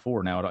a Final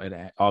Four. Now,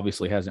 it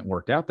obviously hasn't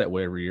worked out that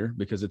way every year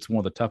because it's one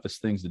of the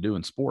toughest things to do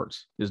in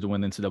sports is to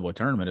win the NCAA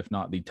tournament, if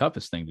not the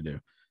toughest thing to do.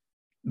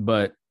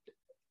 But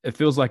it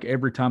feels like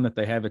every time that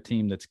they have a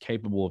team that's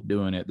capable of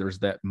doing it, there's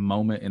that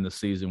moment in the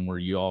season where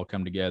you all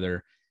come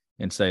together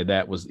and say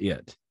that was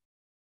it.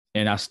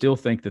 And I still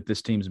think that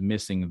this team's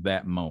missing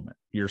that moment.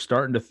 You're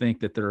starting to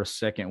think that they're a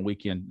second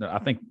weekend. I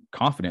think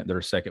confident they're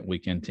a second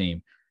weekend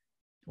team.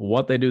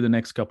 What they do the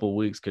next couple of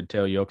weeks could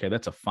tell you, okay,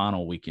 that's a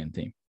final weekend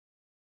team.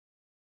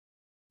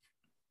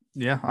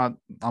 Yeah,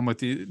 I'm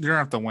with you. You're going to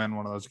have to win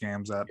one of those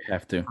games that you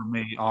have to. For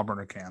me, Auburn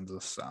or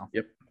Kansas. So.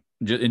 Yep.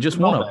 Just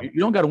one of them. You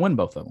don't got to win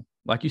both of them.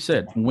 Like you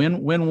said,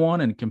 win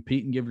one and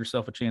compete and give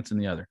yourself a chance in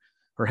the other.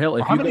 Or hell,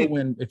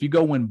 if you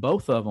go win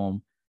both of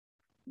them,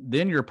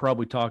 then you're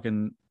probably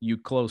talking you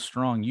close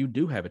strong. You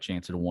do have a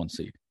chance at a 1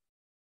 seed.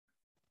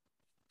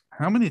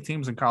 How many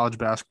teams in college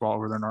basketball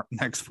over their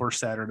next 4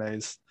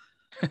 Saturdays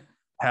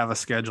have a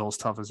schedule as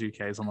tough as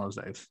UK's on those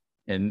days?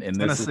 And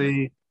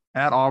Tennessee,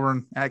 at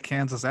Auburn, at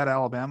Kansas, at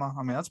Alabama.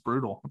 I mean, that's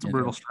brutal. That's a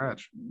brutal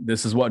stretch.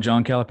 This is what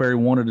John Calipari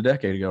wanted a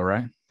decade ago,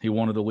 right? He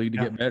wanted the league to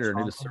get better, and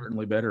it is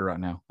certainly better right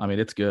now. I mean,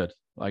 it's good.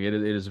 Like it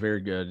is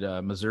very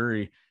good.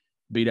 Missouri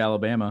beat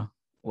Alabama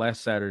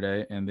last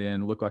Saturday, and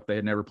then looked like they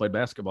had never played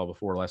basketball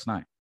before last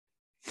night.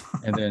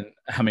 And then,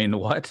 I mean,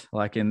 what?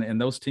 Like,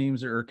 and those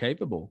teams are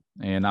capable,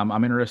 and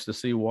I'm interested to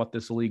see what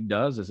this league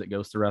does as it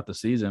goes throughout the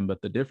season.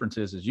 But the difference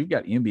is you've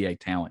got NBA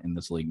talent in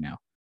this league now.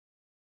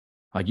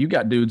 Like you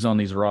got dudes on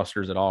these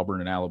rosters at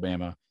Auburn and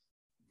Alabama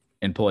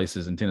and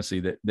places in Tennessee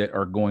that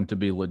are going to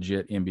be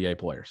legit NBA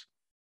players.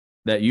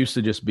 That used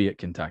to just be at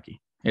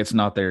Kentucky. It's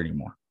not there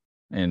anymore.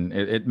 And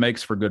it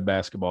makes for good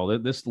basketball.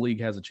 This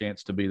league has a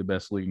chance to be the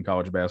best league in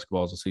college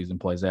basketball as the season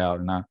plays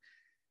out. And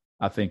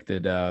I think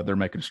that they're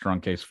making a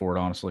strong case for it,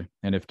 honestly.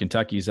 And if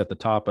Kentucky's at the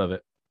top of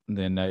it,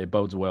 then it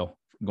bodes well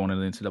going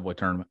into the NCAA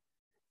tournament.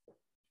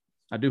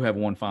 I do have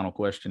one final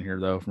question here,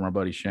 though, from our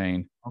buddy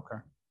Shane. Okay.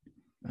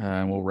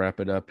 And we'll wrap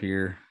it up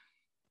here.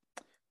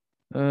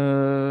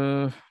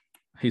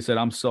 He said,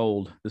 I'm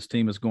sold. This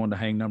team is going to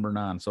hang number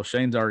 9. So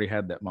Shane's already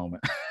had that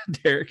moment.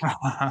 Derek,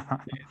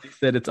 he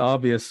said it's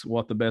obvious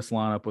what the best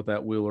lineup with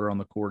that Wheeler on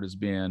the court has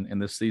been. And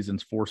this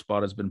season's 4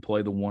 spot has been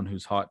play the one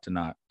who's hot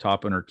tonight,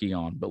 Toppin or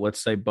Keon. But let's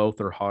say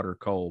both are hot or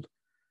cold.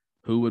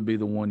 Who would be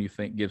the one you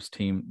think gives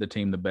the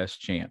team the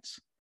best chance?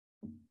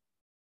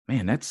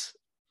 Man, that's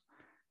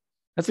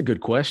a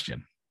good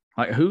question.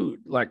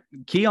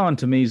 Keon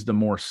to me is the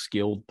more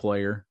skilled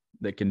player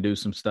that can do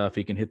some stuff.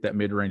 He can hit that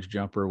mid-range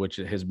jumper, which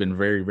has been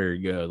very, very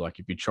good. Like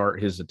if you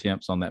chart his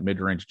attempts on that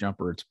mid-range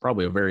jumper, it's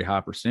probably a very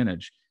high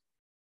percentage.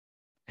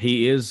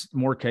 He is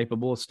more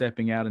capable of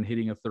stepping out and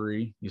hitting a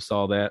 3. You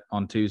saw that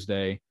on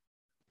Tuesday.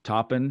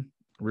 Toppin,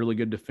 really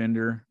good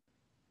defender.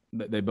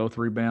 They both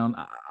rebound.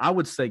 I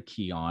would say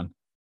Keon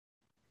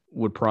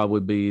would probably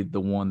be the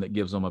one that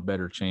gives them a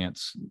better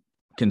chance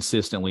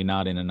consistently,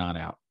 not in and not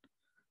out.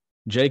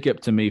 Jacob,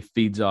 to me,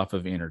 feeds off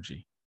of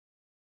energy.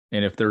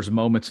 And if there's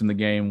moments in the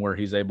game where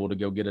he's able to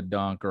go get a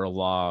dunk or a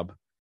lob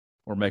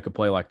or make a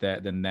play like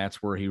that, then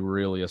that's where he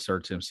really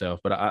asserts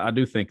himself. But I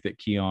do think that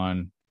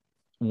Keon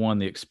won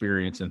the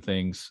experience and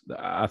things.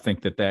 I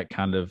think that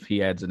kind of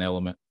he adds an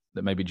element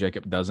that maybe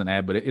Jacob doesn't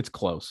add, but it's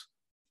close.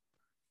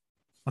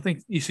 I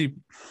think you see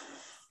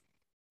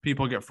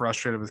people get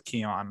frustrated with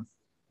Keon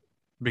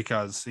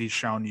because he's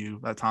shown you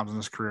at times in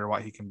his career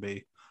what he can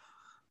be.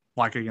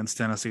 Like against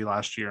Tennessee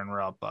last year, and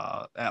we're up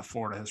at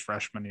Florida his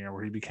freshman year,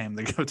 where he became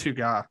the go-to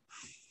guy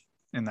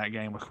in that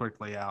game with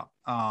Quickly out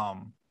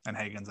and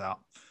Higgins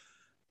out.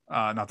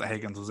 Not that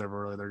Higgins was ever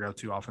really their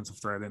go-to offensive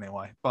threat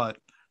anyway, but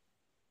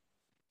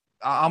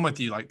I'm with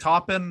you. Like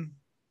Toppin,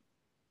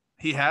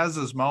 he has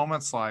his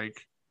moments,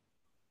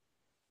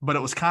 but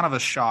it was kind of a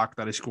shock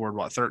that he scored,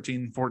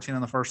 13, 14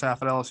 in the first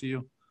half at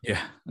LSU? Yeah,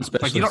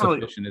 especially you as don't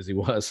really, efficient as he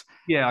was.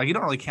 yeah, like you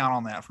don't really count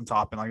on that from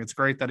Toppin. Like it's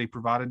great that he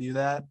provided you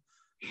that.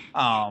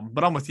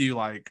 But I'm with you.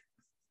 Like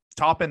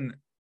Toppin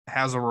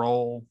has a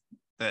role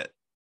that,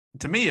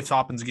 to me, if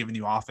Toppin's giving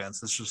you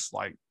offense, it's just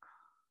like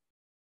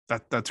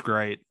that. That's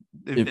great.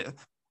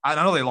 I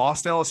know they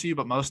lost LSU,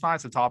 but most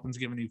nights if Toppin's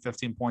giving you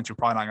 15 points, you're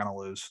probably not going to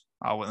lose.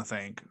 I wouldn't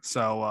think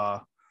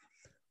so.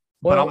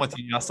 But I'm with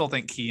you. I still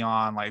think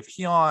Keon. Like if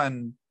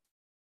Keon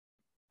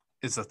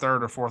is the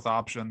third or fourth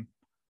option,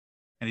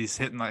 and he's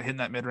hitting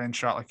that mid-range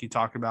shot like you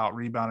talked about,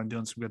 rebounding,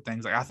 doing some good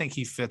things. Like I think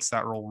he fits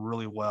that role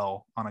really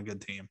well on a good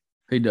team.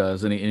 He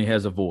does, and he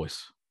has a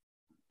voice.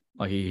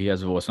 Like he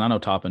has a voice, and I know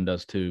Toppin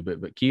does too.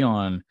 But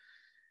Keon,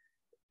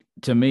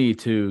 to me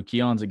too,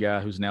 Keon's a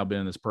guy who's now been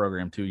in this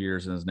program 2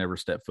 years and has never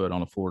stepped foot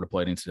on a floor to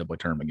play an NCAA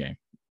tournament game.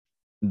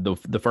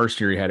 The first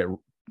year he had it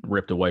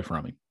ripped away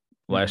from him.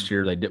 Last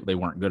year they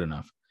weren't good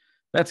enough.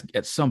 That's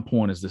at some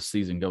point as this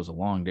season goes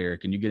along,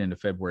 Derek, and you get into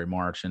February,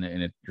 March,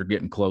 and you're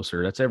getting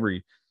closer.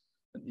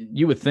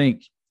 You would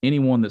think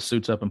anyone that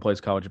suits up and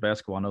plays college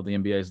basketball, I know the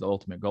NBA is the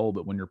ultimate goal,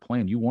 but when you're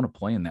playing, you want to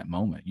play in that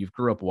moment. You've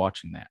grew up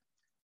watching that.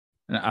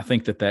 And I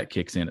think that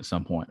kicks in at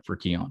some point for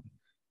Keon.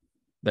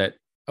 That,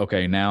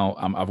 okay, now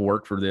I've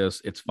worked for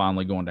this. It's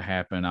finally going to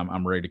happen.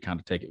 I'm ready to kind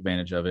of take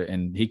advantage of it.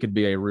 And he could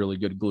be a really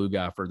good glue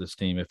guy for this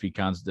team if he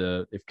kind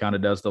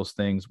of does those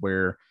things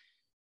where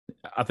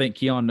I think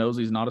Keon knows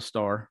he's not a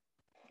star.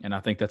 And I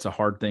think that's a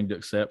hard thing to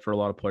accept for a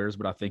lot of players,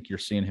 but I think you're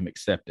seeing him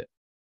accept it.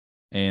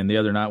 And the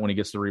other night when he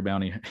gets the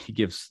rebound, he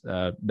gives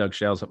Doug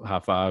Shows a high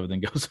five and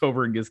then goes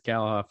over and gives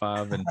Cal a high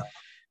five.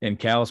 And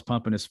Cal's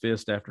pumping his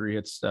fist after he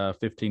hits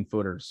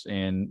 15-footers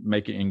and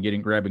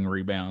grabbing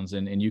rebounds.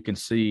 And you can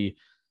see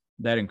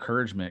that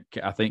encouragement.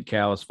 I think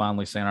Cal is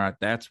finally saying, all right,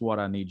 that's what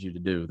I need you to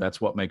do.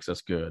 That's what makes us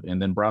good. And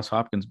then Bryce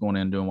Hopkins going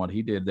in and doing what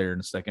he did there in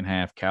the second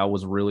half. Cal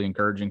was really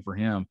encouraging for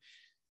him.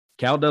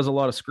 Cal does a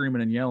lot of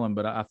screaming and yelling,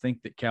 but I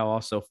think that Cal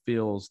also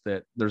feels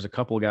that there's a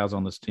couple of guys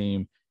on this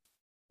team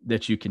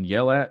that you can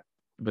yell at,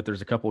 but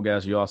there's a couple of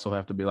guys you also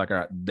have to be like, all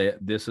right,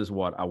 this is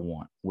what I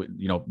want.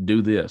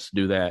 Do this,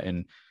 do that.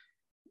 And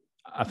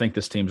I think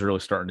this team's really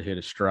starting to hit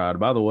its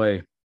stride. By the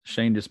way,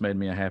 Shane just made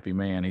me a happy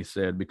man. He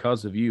said,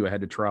 because of you, I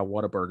had to try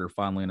Whataburger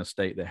finally in a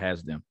state that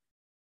has them.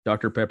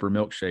 Dr. Pepper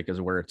milkshake is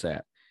where it's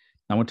at.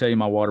 I'm going to tell you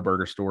my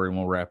Whataburger story and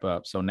we'll wrap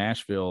up. So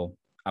Nashville,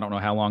 I don't know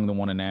how long the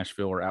one in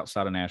Nashville or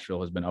outside of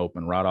Nashville has been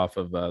open, right off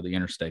of the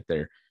interstate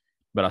there.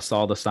 But I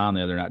saw the sign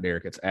the other night,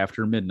 Derek. It's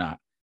after midnight.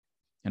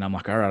 And I'm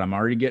like, all right, I'm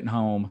already getting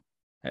home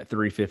at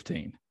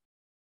 3:15.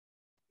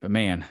 But,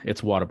 man,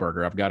 it's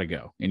Whataburger. I've got to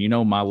go. And you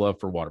know my love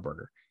for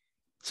Whataburger.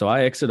 So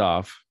I exit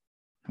off.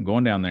 I'm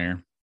going down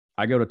there.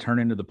 I go to turn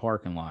into the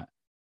parking lot.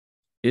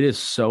 It is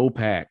so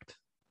packed,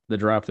 the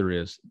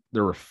drive-thru is.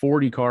 There were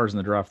 40 cars in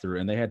the drive-thru,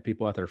 and they had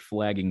people out there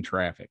flagging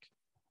traffic.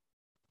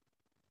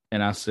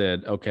 And I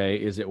said, okay,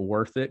 is it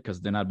worth it? Because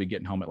then I'd be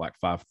getting home at like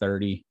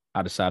 5:30.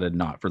 I decided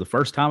not. For the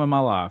first time in my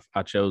life,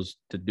 I chose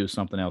to do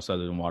something else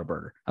other than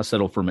Whataburger. I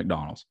settled for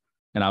McDonald's,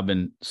 and I've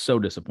been so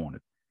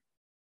disappointed.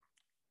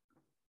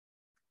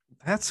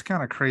 That's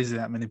kind of crazy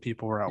that many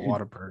people were at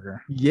Whataburger.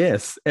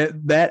 Yes,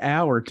 at that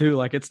hour too.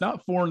 Like it's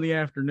not 4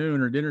 p.m.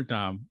 or dinner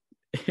time.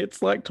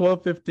 It's like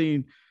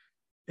 12:15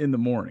 in the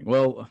morning.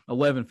 Well,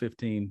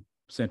 11:15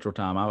 Central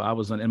Time. I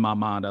was in my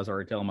mind. I was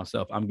already telling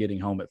myself I'm getting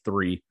home at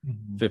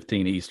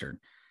 3:15 Eastern.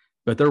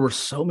 But there were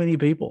so many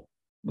people.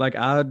 Like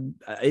I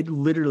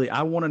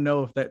want to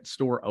know if that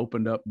store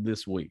opened up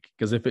this week,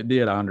 because if it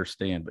did, I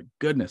understand. But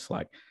goodness,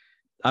 like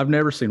I've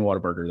never seen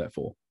Whataburger that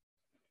full.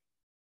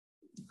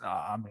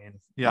 I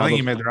think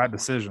you made the right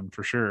decision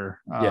for sure.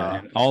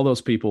 And all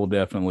those people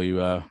definitely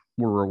were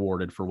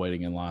rewarded for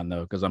waiting in line,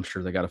 though, because I'm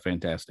sure they got a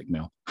fantastic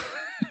meal.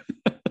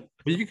 But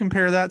you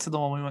compare that to the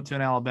one we went to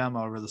in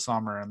Alabama over the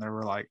summer, and there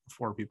were like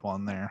 4 people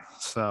in there.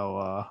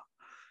 So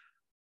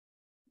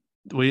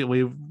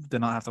we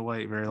did not have to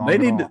wait very long.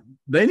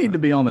 They need to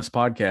be on this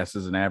podcast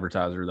as an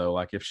advertiser, though.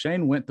 Like if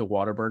Shane went to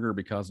Whataburger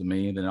because of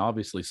me, then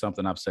obviously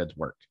something I've said's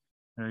worked.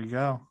 There you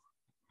go.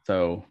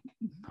 So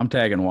I'm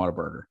tagging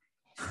Whataburger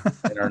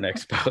in our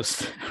next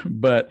post.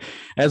 But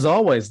as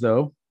always,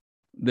 though,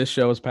 this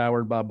show is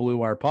powered by Blue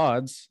Wire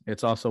Pods.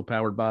 It's also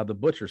powered by the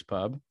Butcher's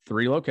Pub,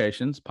 3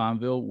 locations,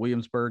 Pineville,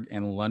 Williamsburg,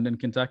 and London,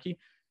 Kentucky.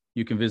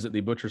 You can visit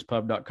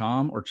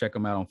thebutcherspub.com or check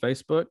them out on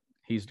Facebook.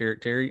 He's Derek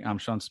Terry. I'm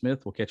Sean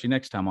Smith. We'll catch you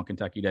next time on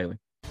Kentucky Daily.